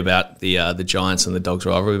asking me about the Giants and the Dogs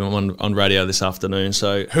rivalry. I'm on radio this afternoon,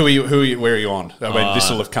 so Who are you? Where are you on? I mean, this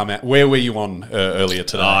will have come out. Where were you on earlier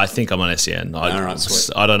today? I think I'm on SEN. All right,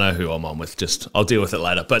 sweet. I don't know who I'm on with. Just I'll deal with it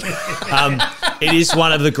later. But it is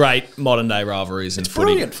one of the great modern day rivalries in footy,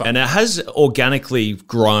 brilliant fun. and it has organically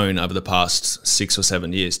grown over the past 6 or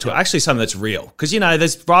 7 years to actually something that's real. Because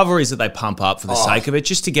there's rivalries that they pump up for the sake of it,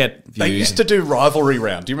 just to get views. They used to do rivalry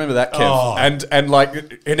round. Do you remember that, Kev? Oh. And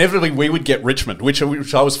like inevitably we would get Richmond, which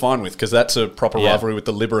I was fine with because that's a proper rivalry with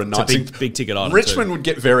the Libera and Knights. It's a big ticket item. Richmond too. would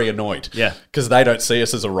get very annoyed, because they don't see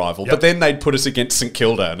us as a rival. But then they'd put us against St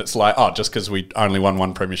Kilda, and it's like, just because we only won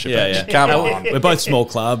one premiership. Come on. We're both small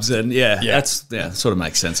clubs, and that's sort of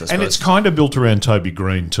makes sense. I suppose. And it's kind of built around Toby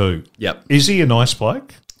Green too. Yep. Is he a nice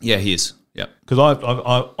bloke? Yeah, he is. Yep. Because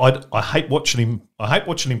I hate watching him. I hate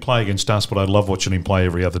watching him play against us, but I love watching him play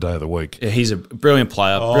every other day of the week. Yeah, he's a brilliant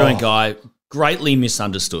player, brilliant guy, greatly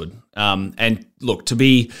misunderstood. And look,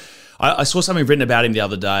 I saw something written about him the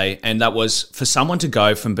other day, and that was for someone to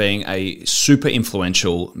go from being a super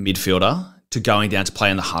influential midfielder to going down to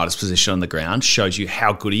play in the hardest position on the ground shows you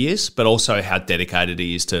how good he is, but also how dedicated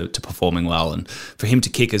he is to performing well. And for him to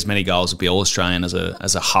kick as many goals, be All-Australian as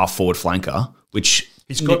a half-forward flanker, which...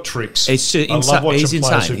 He's got tricks. It's just I love watching he's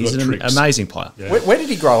players insane. who've He's got an tricks. amazing player. Yeah. Where did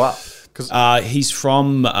he grow up? He's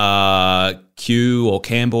from Kew or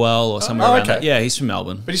Camberwell or somewhere around that. Yeah, he's from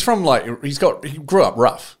Melbourne. But he's from he grew up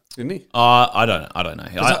rough, didn't he? I don't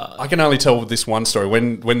know. I can only tell this one story.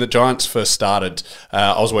 When the Giants first started,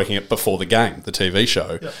 I was working at Before the Game, the TV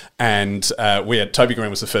show, and we had Toby Green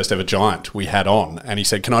was the first ever Giant we had on, and he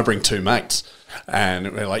said, "Can I bring 2 mates?"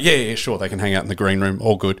 And we're like, yeah, sure, they can hang out in the green room,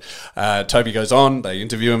 all good. Toby goes on, they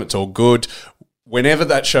interview him, it's all good. Whenever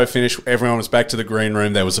that show finished, everyone was back to the green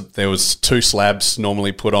room. There was 2 slabs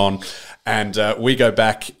normally put on, and we go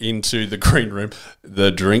back into the green room. The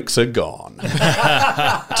drinks are gone.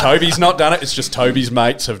 Toby's not done it. It's just Toby's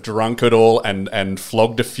mates have drunk it all and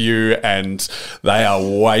flogged a few, and they are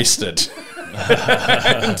wasted.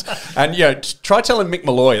 and try telling Mick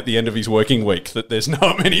Malloy at the end of his working week that there's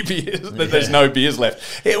not many beers, that there's no beers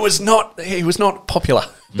left. He was not popular.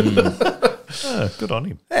 Good on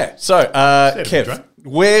him. Yeah. So, Kev,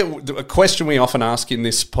 a question we often ask in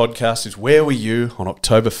this podcast is, where were you on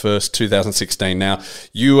October 1st, 2016? Now,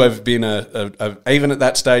 you have been even at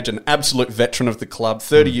that stage, an absolute veteran of the club,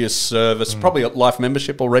 30 years service, probably a life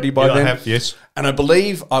membership already by then. I have, yes. And I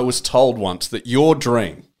believe I was told once that your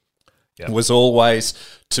dream was always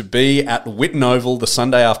to be at Whitten Oval the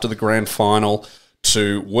Sunday after the grand final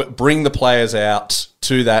to bring the players out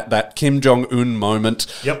to that Kim Jong-un moment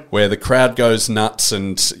where the crowd goes nuts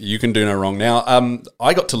and you can do no wrong. Now,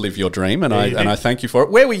 I got to live your dream, and I thank you for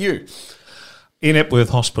it. Where were you? In Epworth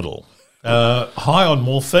Hospital, high on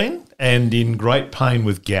morphine and in great pain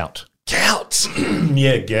with gout. Gout.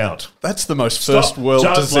 Yeah, gout. That's the most first world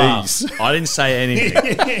Don't disease. I didn't say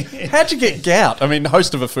anything. How'd you get gout? I mean,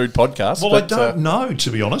 host of a food podcast. Well, I don't know,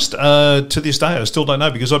 to be honest. To this day, I still don't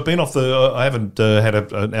know because I've been off I haven't had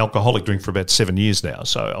an alcoholic drink for about 7 years now.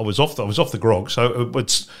 So I was off the grog. So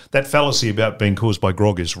it's that fallacy about being caused by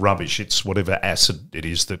grog is rubbish. It's whatever acid it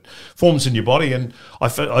is that forms in your body. And I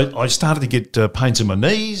started to get pains in my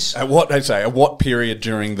knees. At what period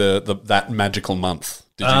during that magical month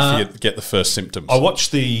did you get the first symptoms? I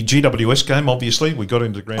watched the GWS game. Obviously, we got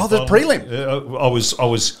into the grand final. The prelim. I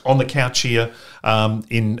was on the couch here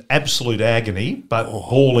in absolute agony, but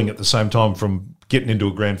bawling at the same time from getting into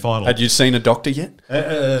a grand final. Had you seen a doctor yet?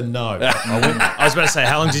 No. I was about to say,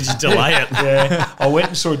 how long did you delay it? Yeah, I went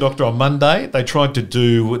and saw a doctor on Monday. They tried to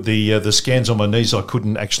do the scans on my knees. I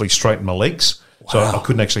couldn't actually straighten my legs. So I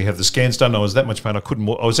couldn't actually have the scans done. I was that much pain.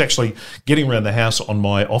 I was actually getting around the house on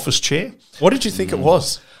my office chair. What did you think it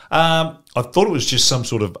was? I thought it was just some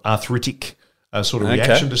sort of arthritic sort of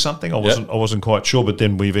reaction to something. I wasn't quite sure. But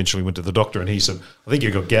then we eventually went to the doctor, and he said, "I think you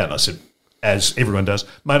got gout." And I said, as everyone does,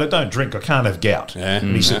 "Mate, I don't drink. I can't have gout." Yeah.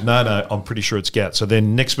 And he said, no, I'm pretty sure it's gout. So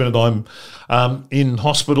then next minute I'm in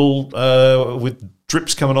hospital with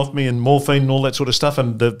drips coming off me and morphine and all that sort of stuff.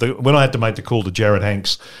 And when I had to make the call to Jared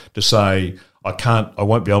Hanks to say, I can't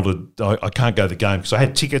go to the game because I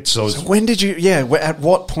had tickets. So when did you, at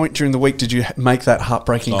what point during the week did you make that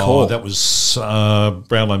heartbreaking call? That was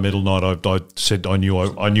Brownlow medal night. I said I knew I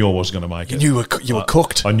wasn't going to make it. You were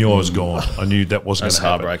cooked. I knew I was gone. I knew that wasn't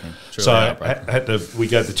going to happen. Heartbreaking. So we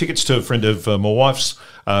gave the tickets to a friend of my wife's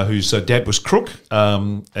whose dad was crook,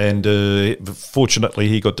 and fortunately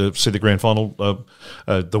he got to see the grand final,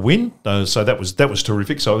 the win. So that was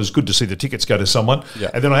terrific. So it was good to see the tickets go to someone.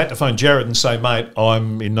 Yeah. And then I had to phone Jared and say, "Mate,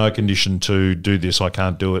 I'm in no condition to do this. I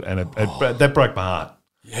can't do it," and that broke my heart.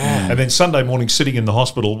 Yeah. And then Sunday morning, sitting in the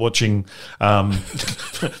hospital watching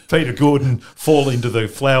Peter Gordon fall into the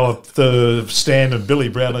flower stand and Billy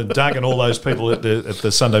Brown and Doug and all those people at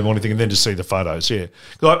the Sunday morning thing, and then to see the photos. Yeah,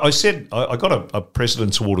 I said I got a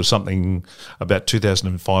President's Award or something about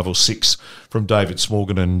 2005 or 6 from David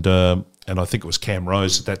Smorgan and I think it was Cam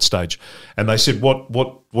Rose at that stage, and they said, "What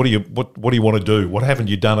do you want to do? What haven't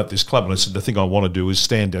you done at this club?" And I said, "The thing I want to do is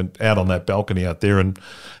stand out on that balcony out there and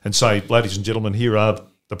say, ladies and gentlemen, here are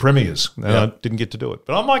the premiers." And I didn't get to do it,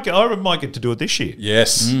 but I might get to do it this year.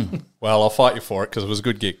 Yes. Well, I'll fight you for it because it was a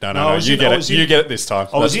good gig. No, you get it. You get it this time.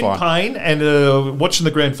 I was in pain and watching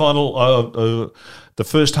the grand final. The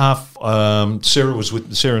first half,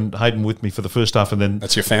 Sarah and Hayden with me for the first half, and then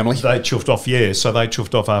That's your family? They chuffed off, so they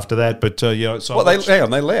chuffed off after that. But so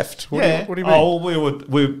they left. What do you mean? Oh,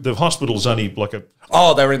 the hospital's only like a.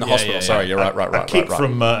 Oh, they were in the hospital. Sorry, you're right. A kick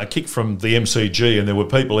from the MCG, and there were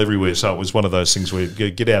people everywhere. So it was one of those things where you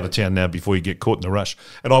get out of town now before you get caught in the rush.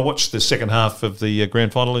 And I watched the second half of the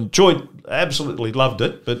grand final, absolutely loved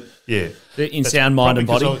it. But yeah, in sound, mind, and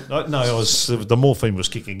body. The morphine was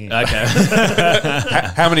kicking in. Okay.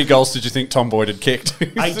 How many goals did you think Tom Boyd had kicked?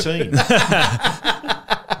 18.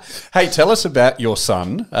 Hey, tell us about your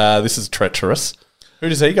son. This is treacherous. Who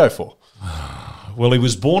does he go for? Well, he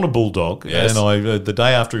was born a bulldog, Yes. and the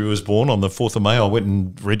day after he was born, on the 4th of May, I went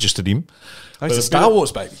and registered him. Oh, he's a Star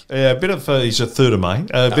Wars baby. Yeah, he's a 3rd of May.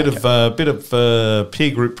 A bit of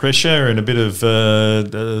peer group pressure and a bit of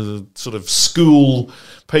sort of school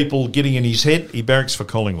people getting in his head. He barracks for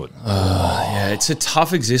Collingwood. Yeah, it's a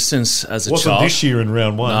tough existence as a Wasn't child. this year in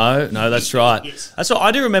round 1. No, that's right. That's what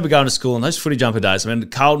I do remember going to school on those footy jumper days. I mean,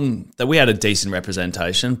 Carlton, that we had a decent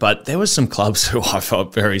representation, but there were some clubs who I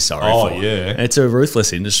felt very sorry for. Oh, yeah. It's a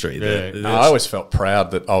ruthless industry. Yeah. I always felt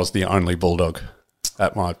proud that I was the only bulldog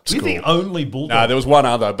at my school. You're the only bulldog. No, there was one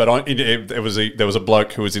other, but there was a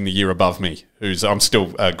bloke who was in the year above me, who's I'm still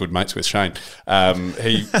good mates with, Shane.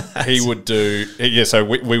 He would do so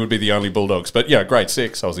we would be the only bulldogs. But yeah, grade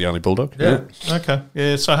 6, I was the only bulldog. Yeah. Okay.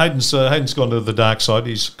 Yeah. So Hayden's gone to the dark side.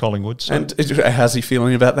 He's Collingwood. So. And how's he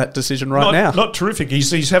feeling about that decision now? Not terrific.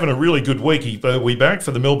 He's having a really good week. We barracked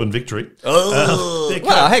for the Melbourne victory.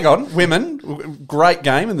 Well, hang on, women, great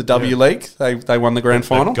game in the W League. They won the grand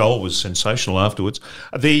final. That goal was sensational afterwards.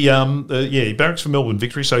 He barracks for Melbourne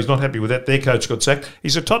victory, so he's not happy with that. Their coach got sacked.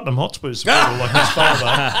 He's a Tottenham Hotspur supporter like his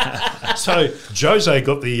father. So Jose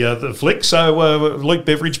got the flick. So Luke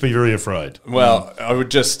Beveridge, be very afraid. Well, I would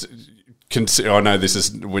just I know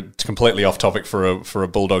we're completely off topic for a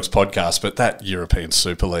Bulldogs podcast, but that European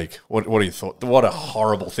Super League, what do you thought? What a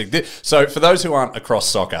horrible thing. So for those who aren't across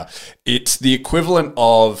soccer, it's the equivalent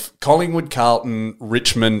of Collingwood, Carlton,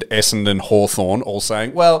 Richmond, Essendon, Hawthorn all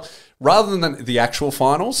saying, well, rather than the actual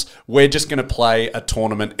finals, we're just going to play a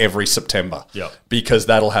tournament every September. Yep. Because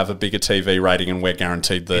that'll have a bigger TV rating and we're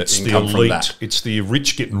guaranteed the income from that. It's the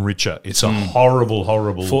rich getting richer. It's a horrible,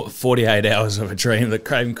 horrible... 48 hours of a dream that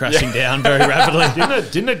came crashing down very rapidly.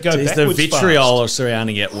 Didn't it go backwards The vitriol fast?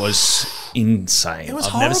 surrounding it was insane. It was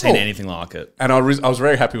I've never seen horrible. anything like it. And I was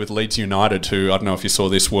very happy with Leeds United, who, I don't know if you saw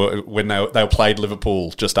this, when they played Liverpool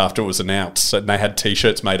just after it was announced, and they had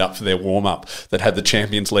T-shirts made up for their warm-up that had the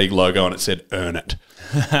Champions League logo and it said, "Earn it."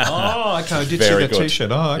 Oh, okay. I did Very see that good.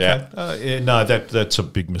 T-shirt. Oh, okay. Yeah. No, that's a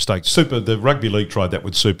big mistake. The Rugby League tried that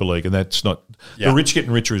with Super League, and that's not... Yeah. The rich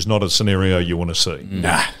getting richer is not a scenario you want to see.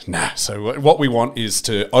 Nah. So what we want is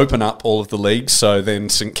to open up all of the leagues so then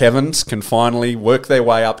St Kevin's can finally work their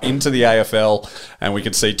way up into the AFL and we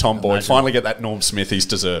can see Tom Boyd finally get that Norm Smith he's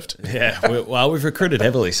deserved. Yeah, we've recruited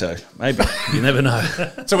heavily, so maybe. You never know.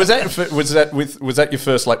 So was that your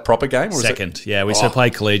first proper game? Or was Second, yeah. We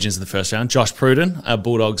played Collegians in the first round. Josh Pruden,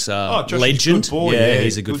 Bulldogs Josh is a legend. good boy, yeah, yeah,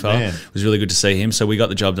 he's a good good fella. man. It was really good to see him. So we got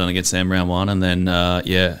the job done against them round 1, and then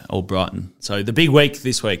all Brighton. So the big week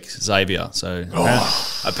this week, Xavier. So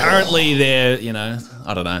apparently they're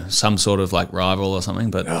I don't know, some sort of rival or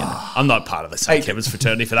something. But I'm not part of the St. Kevin's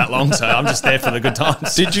fraternity for that long, so I'm just there for the good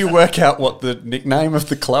times. Did you work out what the nickname of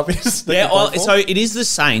the club is? So it is the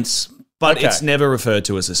Saints, but Okay. it's never referred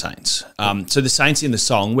to as the Saints. So the Saints in the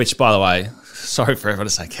song, which, by the way, sorry for everyone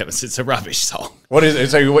to say, Kevin, it's a rubbish song. What is it?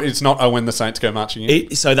 So it's not when the Saints go marching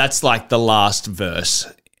in? So that's the last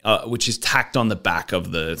verse, which is tacked on the back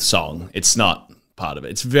of the song. It's not part of it.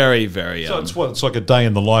 It's very, very... So it's like a day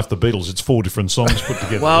in the life of the Beatles. It's 4 different songs put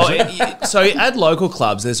together. Well, so at local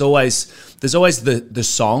clubs, there's always there's always the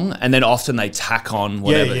song, and then often they tack on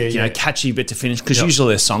whatever catchy bit to finish, because usually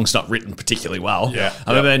their song's not written particularly well. I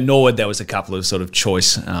remember in Norwood there was a couple of sort of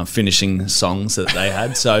choice finishing songs that they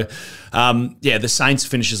had. So the Saints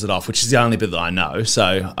finishes it off, which is the only bit that I know,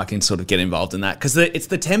 so I can sort of get involved in that, because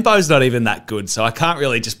the tempo's not even that good, so I can't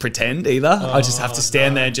really just pretend either. I just have to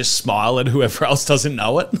stand there and just smile at whoever else doesn't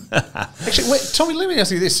know it. Actually, Tommy, let me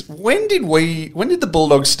ask you this: when did the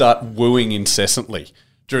Bulldogs start wooing incessantly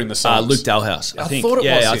during the songs? Luke Dalhouse, I think. Thought it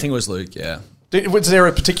was I him. think it was Luke. Yeah. Was there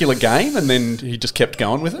a particular game, and then he just kept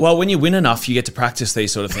going with it? Well, when you win enough, you get to practice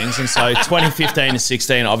these sort of things. And so 2015 to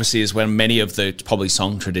 16 obviously is when many of the probably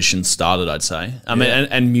song traditions started, I'd say. I mean,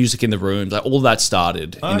 and music in the rooms, like all that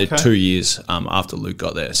started in the 2 years after Luke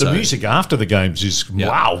got there. The music after the games is,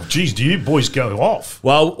 wow, geez, do you boys go off?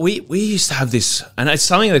 Well, we used to have this, and it's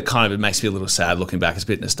something that kind of makes me a little sad looking back. It's a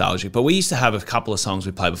bit nostalgic, but we used to have a couple of songs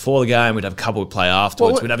we'd play before the game. We'd have a couple we'd play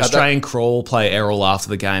afterwards. We'd have Australian Crawl, play Errol after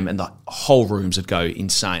the game, and the whole rooms would go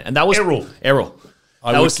insane. And that was Errol.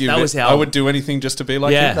 I would do anything just to be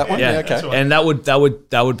like him, that one. Yeah, okay. Right. And that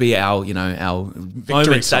would be our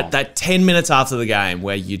moments, that 10 minutes after the game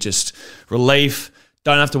where you just relief.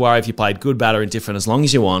 Don't have to worry if you played good, bad, or indifferent. As long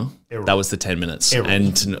as you won, that was the 10 minutes.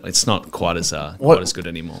 And it's not quite as good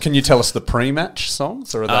anymore. Can you tell us the pre-match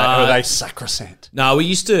songs, or are they sacrosanct? No, we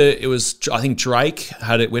used to. It was, I think Drake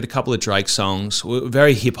had it. We had a couple of Drake songs. We were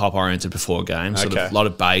very hip hop oriented before games. Sort of a lot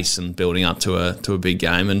of bass and building up to a big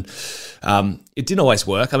game. And it didn't always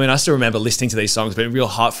work. I mean, I still remember listening to these songs, being real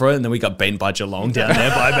hot for it, and then we got beaten by Geelong down there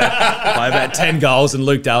by about 10 goals, and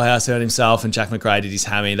Luke Dalhouse hurt himself, and Jack McRae did his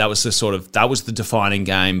hammy. That was the defining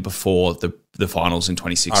game before the finals in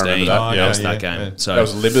 2016. I remember that. That was that game. Yeah. So that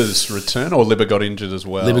was Libba's return, or Libba got injured as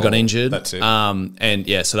well? Libba got injured. That's it.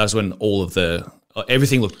 So that was when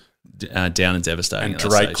everything looked down and devastating. And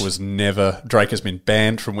Drake has been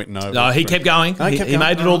banned from Whitten Oval. No, he kept going. He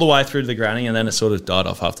made it all the way through to the grounding, and then it sort of died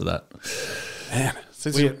off after that. Man,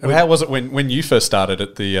 how was it when you first started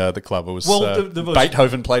at the club? It was,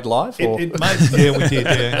 Beethoven played live? We did. The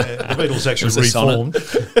Beatles actually reformed.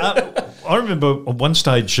 I remember at one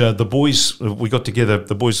stage the boys, we got together,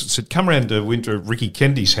 the boys said, come around to winter at Ricky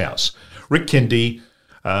Kendi's house. Rick Kendi,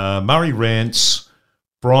 Murray Rance,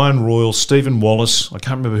 Brian Royal, Stephen Wallace, I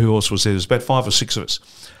can't remember who else was there. There's about 5 or 6 of us.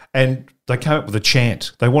 And they came up with a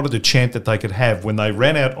chant. They wanted a chant that they could have when they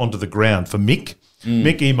ran out onto the ground for Mick.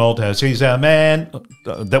 Mickey Malthouse, he's our man.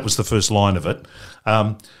 That was the first line of it.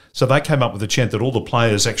 So they came up with a chant that all the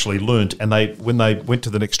players actually learnt, and when they went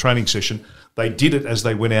to the next training session, they did it as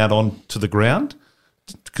they went out onto the ground,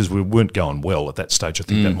 because we weren't going well at that stage. I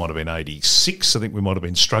think that might have been 86. I think we might have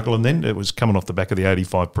been struggling then. It was coming off the back of the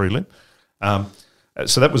 85 prelim.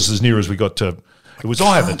 So that was as near as we got to. It was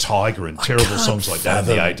Eye of the Tiger and terrible songs like that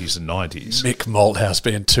in the 80s and 90s. Mick Malthouse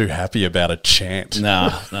being too happy about a chant.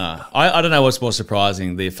 No. I don't know what's more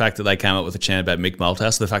surprising, the fact that they came up with a chant about Mick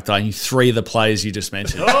Malthouse, the fact that I knew 3 of the players you just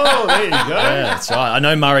mentioned. Oh, there you go. Yeah, that's right. I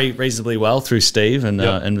know Murray reasonably well through Steve and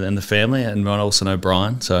the family, and I also know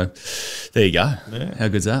Brian. So there you go. Yeah. How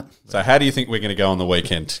good's that? So how do you think we're going to go on the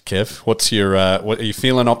weekend, Kev? What's your? What are you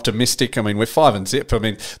feeling optimistic? I mean, we're 5-0. I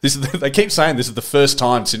mean, they keep saying this is the first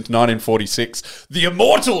time since 1946, the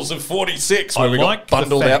Immortals of 46, where we got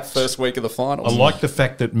bundled out first week of the finals. I like the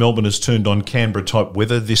fact that Melbourne has turned on Canberra type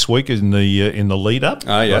weather this week in the lead up.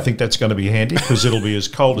 Oh, yeah. I think that's going to be handy because it'll be as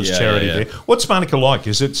cold as charity there. What's Manuka like?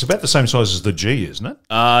 It's about the same size as the G, isn't it?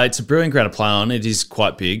 It's a brilliant ground to play on. It is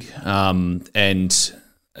quite big, and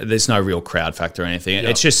there's no real crowd factor or anything. Yep.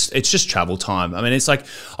 It's just travel time. I mean, it's like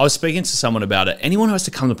I was speaking to someone about it. Anyone who has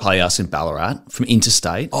to come to play us in Ballarat from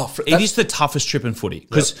interstate, it is the toughest trip in footy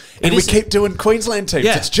because we keep doing Queensland teams.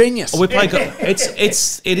 Yeah. It's genius. We play.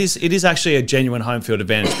 It is actually a genuine home field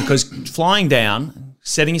advantage because flying down,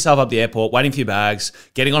 setting yourself up at the airport, waiting for your bags,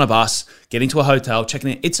 getting on a bus, getting to a hotel, checking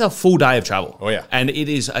in. It's a full day of travel. Oh, yeah. And it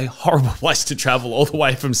is a horrible place to travel all the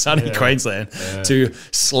way from sunny Queensland to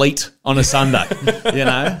sleet on a Sunday,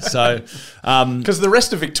 So, because the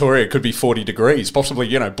rest of Victoria could be 40 degrees, possibly,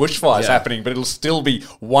 bushfires happening, but it'll still be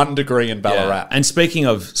 1 degree in Ballarat. Yeah. And speaking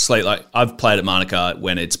of sleet, like I've played at Manuka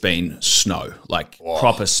when it's been snow, like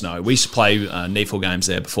proper snow. We used to play NEFL games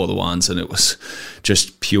there before the ones, and it was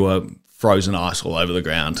just pure frozen ice all over the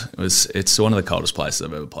ground. It's one of the coldest places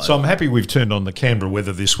I've ever played. So I'm happy we've turned on the Canberra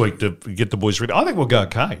weather this week to get the boys ready. I think we'll go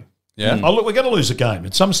okay. Yeah. We're going to lose a game.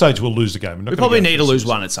 At some stage, we'll lose the game. We probably need to lose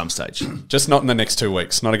one at some stage. Just not in the next 2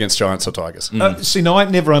 weeks. Not against Giants or Tigers. See, no, I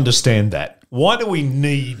never understand that. Why do we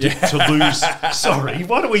need to lose? Sorry,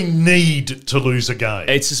 why do we need to lose a game?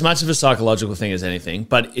 It's as much of a psychological thing as anything,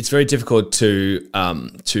 but it's very difficult to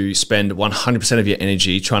spend 100% of your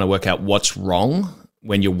energy trying to work out what's wrong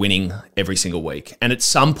when you're winning every single week. And at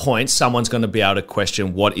some point, someone's going to be able to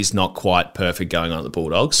question what is not quite perfect going on at the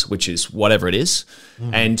Bulldogs, which is whatever it is.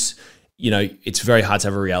 And, you know, it's very hard to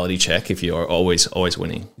have a reality check if you're always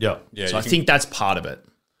winning. Yeah. So I think that's part of it.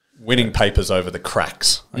 Winning papers over the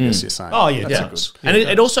cracks, I guess you're saying. Oh, yeah. That's And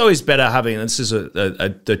it also is better having, and this is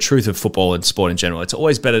the truth of football and sport in general, it's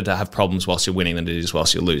always better to have problems whilst you're winning than it is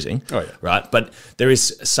whilst you're losing. Oh, yeah. Right? But there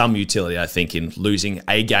is some utility, I think, in losing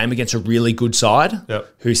a game against a really good side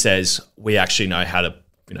who says, we actually know how to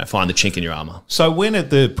find the chink in your armour. So when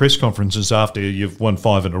at the press conferences after you've won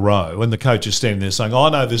 5 in a row and the coach is standing there saying,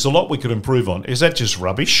 no, there's a lot we could improve on, is that just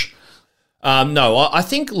rubbish? No, I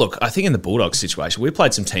think in the Bulldogs situation, we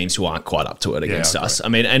played some teams who aren't quite up to it against us. I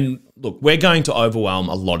mean, and look, we're going to overwhelm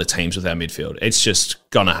a lot of teams with our midfield. It's just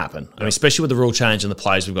going to happen. I mean, especially with the rule change and the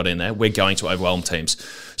players we've got in there, we're going to overwhelm teams.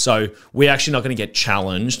 So we're actually not going to get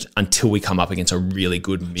challenged until we come up against a really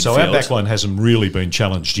good midfield. So our backline hasn't really been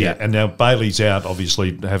challenged yet. And now Bailey's out,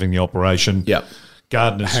 obviously, having the operation. Yeah.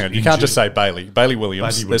 Gardner's Hang on, you can't just say Bailey. Bailey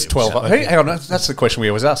Williams. There's 12. Hey, hang on, that's the question we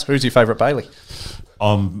always ask. Who's your favourite Bailey?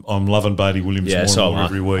 I'm loving Bailey Williams more and more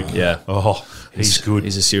every week. Yeah. Oh, he's good.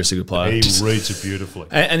 He's a seriously good player. He reads it beautifully.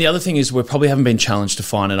 And the other thing is we probably haven't been challenged to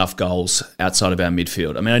find enough goals outside of our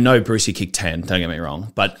midfield. I mean, I know Brucey kicked 10, don't get me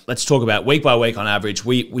wrong, but let's talk about week by week on average,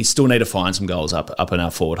 we still need to find some goals up in our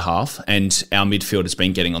forward half, and our midfield has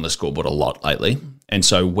been getting on the scoreboard a lot lately. And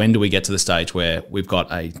so when do we get to the stage where we've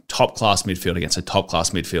got a top-class midfield against a top-class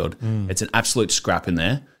midfield? It's an absolute scrap in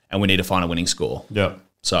there, and we need to find a winning score. Yeah.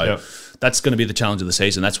 So that's going to be the challenge of the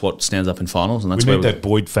season. That's what stands up in finals, and that's we where need that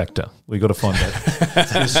Boyd factor. We got to find that.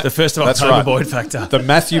 the 1st of That's October right. Boyd factor. The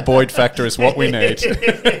Matthew Boyd factor is what we need. Yeah,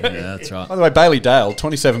 that's right. By the way, Bailey Dale,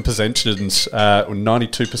 27 possessions,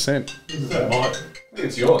 92%. I think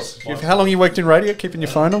it's yours. How long you worked in radio, keeping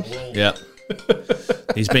your phone on? Yeah.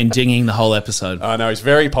 He's been dinging the whole episode. I know, he's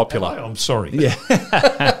very popular. I'm sorry. Yeah.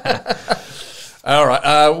 All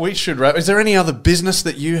right, we should wrap. Is there any other business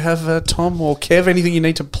that you have, Tom or Kev? Anything you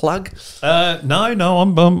need to plug? No,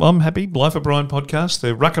 I'm happy. Life of Brian podcast,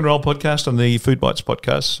 the Ruck and Roll podcast, and the Food Bites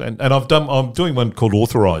podcast, and I'm doing one called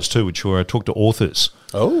Authorised too, where I talk to authors.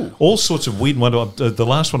 Oh, all sorts of weird ones. The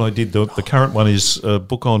last one I did, the current one is a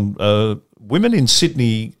book on women in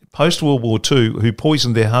Sydney post World War II who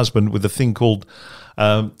poisoned their husband with a thing called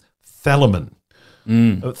thallium.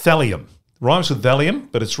 Thallium rhymes with Valium,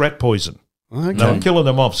 but it's rat poison. okay. No, I'm killing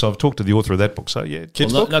them off. So I've talked to the author of that book. So yeah,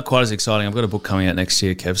 kids' Well, book. not quite as exciting. I've got a book coming out next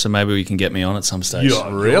year, Kev, so maybe we can get me on at some stage. Yeah,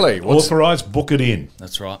 Really? Authorised, book it in.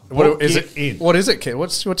 That's right. What is Book it? in. What is it, Kev?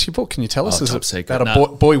 What's your book? Can you tell us? Oh, Is top it secret. about a No.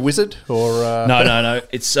 boy wizard or? No.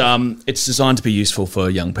 It's designed to be useful for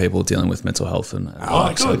young people dealing with mental health and.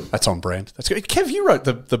 Good. That's on brand. That's good. Kev, you wrote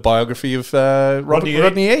the biography of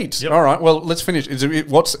Rodney Eade. Yep. All right. Well, let's finish.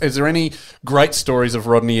 Is there any great stories of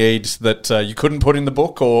Rodney Eade that you couldn't put in the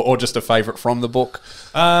book, or just a favourite from the book?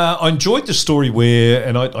 I enjoyed the story where,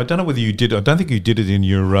 and I don't know whether you did. I don't think you did it in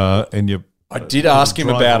your I did ask him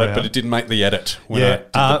drive about it, around. but it didn't make the edit when I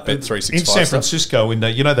did the Bet365 in San stuff. Francisco, in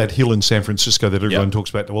that hill in San Francisco that everyone talks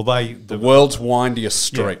about. Well, The world's windiest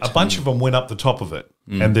street. a bunch of them went up the top of it,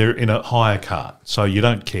 and they're in a hire cart, so you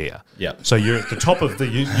don't care. Yeah. So you're at the top of the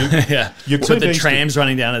Yeah. You're With Clint the Eastwood- trams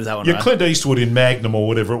running down is that one, You're right? Clint Eastwood in Magnum or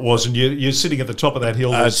whatever it was, and you're sitting at the top of that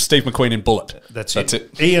hill. Steve McQueen in Bullet. That's it.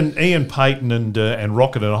 it. Ian Payton and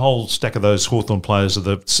Rocket and a whole stack of those Hawthorn players of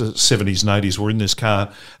the 70s and 80s were in this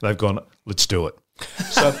car. They've gone, let's do it.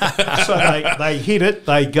 So they hit it.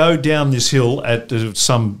 They go down this hill at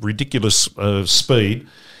some ridiculous speed.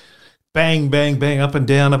 Bang, bang, bang, up and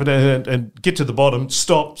down, and get to the bottom,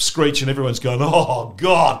 stop, screech, and everyone's going, oh,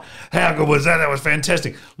 God, how good was that? That was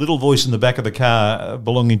fantastic. Little voice in the back of the car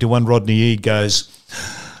belonging to one Rodney Eade goes,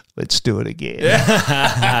 let's do it again.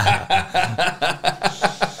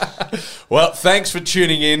 Well, thanks for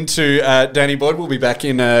tuning in to Danny Boyd. We'll be back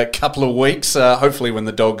in a couple of weeks, hopefully when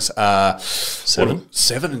the Dogs are 7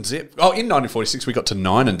 and zip. Oh, in 1946 we got to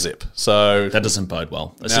 9 and zip. So That doesn't bode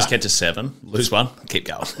well. Let's just get to 7, lose one, keep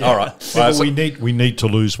going. all right. But So we need to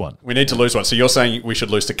lose one. we need to lose one. So you're saying we should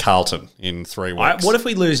lose to Carlton in 3 weeks? All right, what if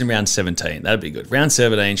we lose in round 17? That'd be good. Round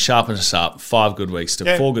 17, sharpen us up, 4 good weeks to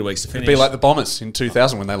finish. It'd be like the Bombers in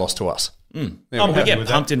 2000 when they lost to us. We get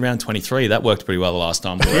pumped in round 23. That worked pretty well the last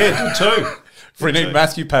time. Yeah, too. If we need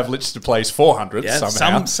Matthew Pavlich to play his 400 Yeah,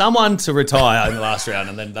 somehow. someone to retire in the last round,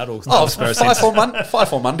 and then that'll spur us 5 into-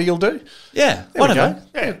 for Monday you'll do? Yeah, There we whatever. go.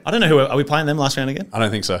 Yeah. I don't know who are we playing them last round again. I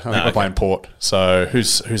don't think so. I think we're okay. playing Port. So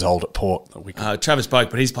who's old at Port? That we can Travis Boak,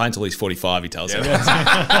 but he's playing till he's 45. He tells us.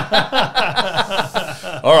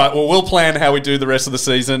 All right, well, we'll plan how we do the rest of the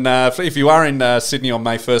season. If you are in Sydney on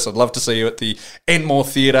May 1st, I'd love to see you at the Enmore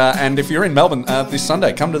Theatre. And if you're in Melbourne this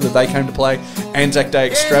Sunday, come to the They Came to Play Anzac Day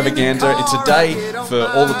Extravaganza. It's a day for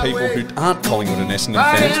all the people who aren't Collingwood and Essendon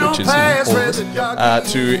fans, which is all of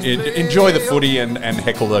us, to enjoy the footy and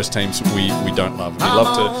heckle those teams we don't love. We'd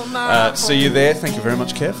love to see you there. Thank you very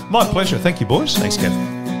much, Kev. My pleasure. Thank you, boys. Thanks, Kev.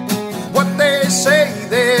 What they say,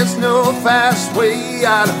 there's no fast way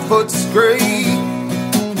out of Footscray.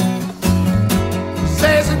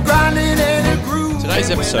 Says it grinding in a groove. Today's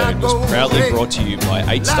episode was proudly brought to you by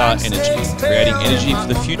 8 Star Energy, creating energy for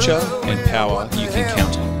the future and power you can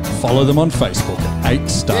count on. Follow them on Facebook at 8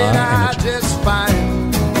 Star Energy. Just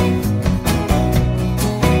fine.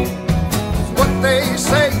 What they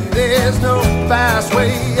say, there's no fast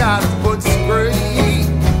way